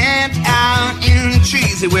camped out in the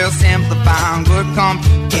trees. It will simplify on good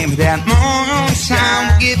company. Give me that moonshine,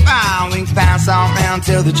 we'll get by. We can pass on round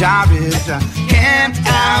till the job is camped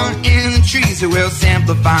out in the trees. It will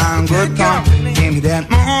simplify on good company. Give me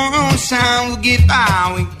that moonshine, we'll get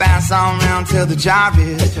by. We can pass on round till the job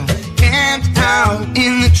is camped out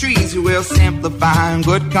in the trees. It will simplify in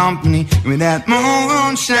good company. Give me that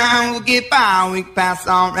moonshine, we'll get by. We can pass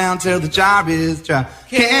on round till the job is dry.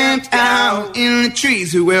 Camped out in the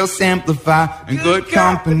trees. It will simplify in good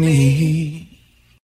company.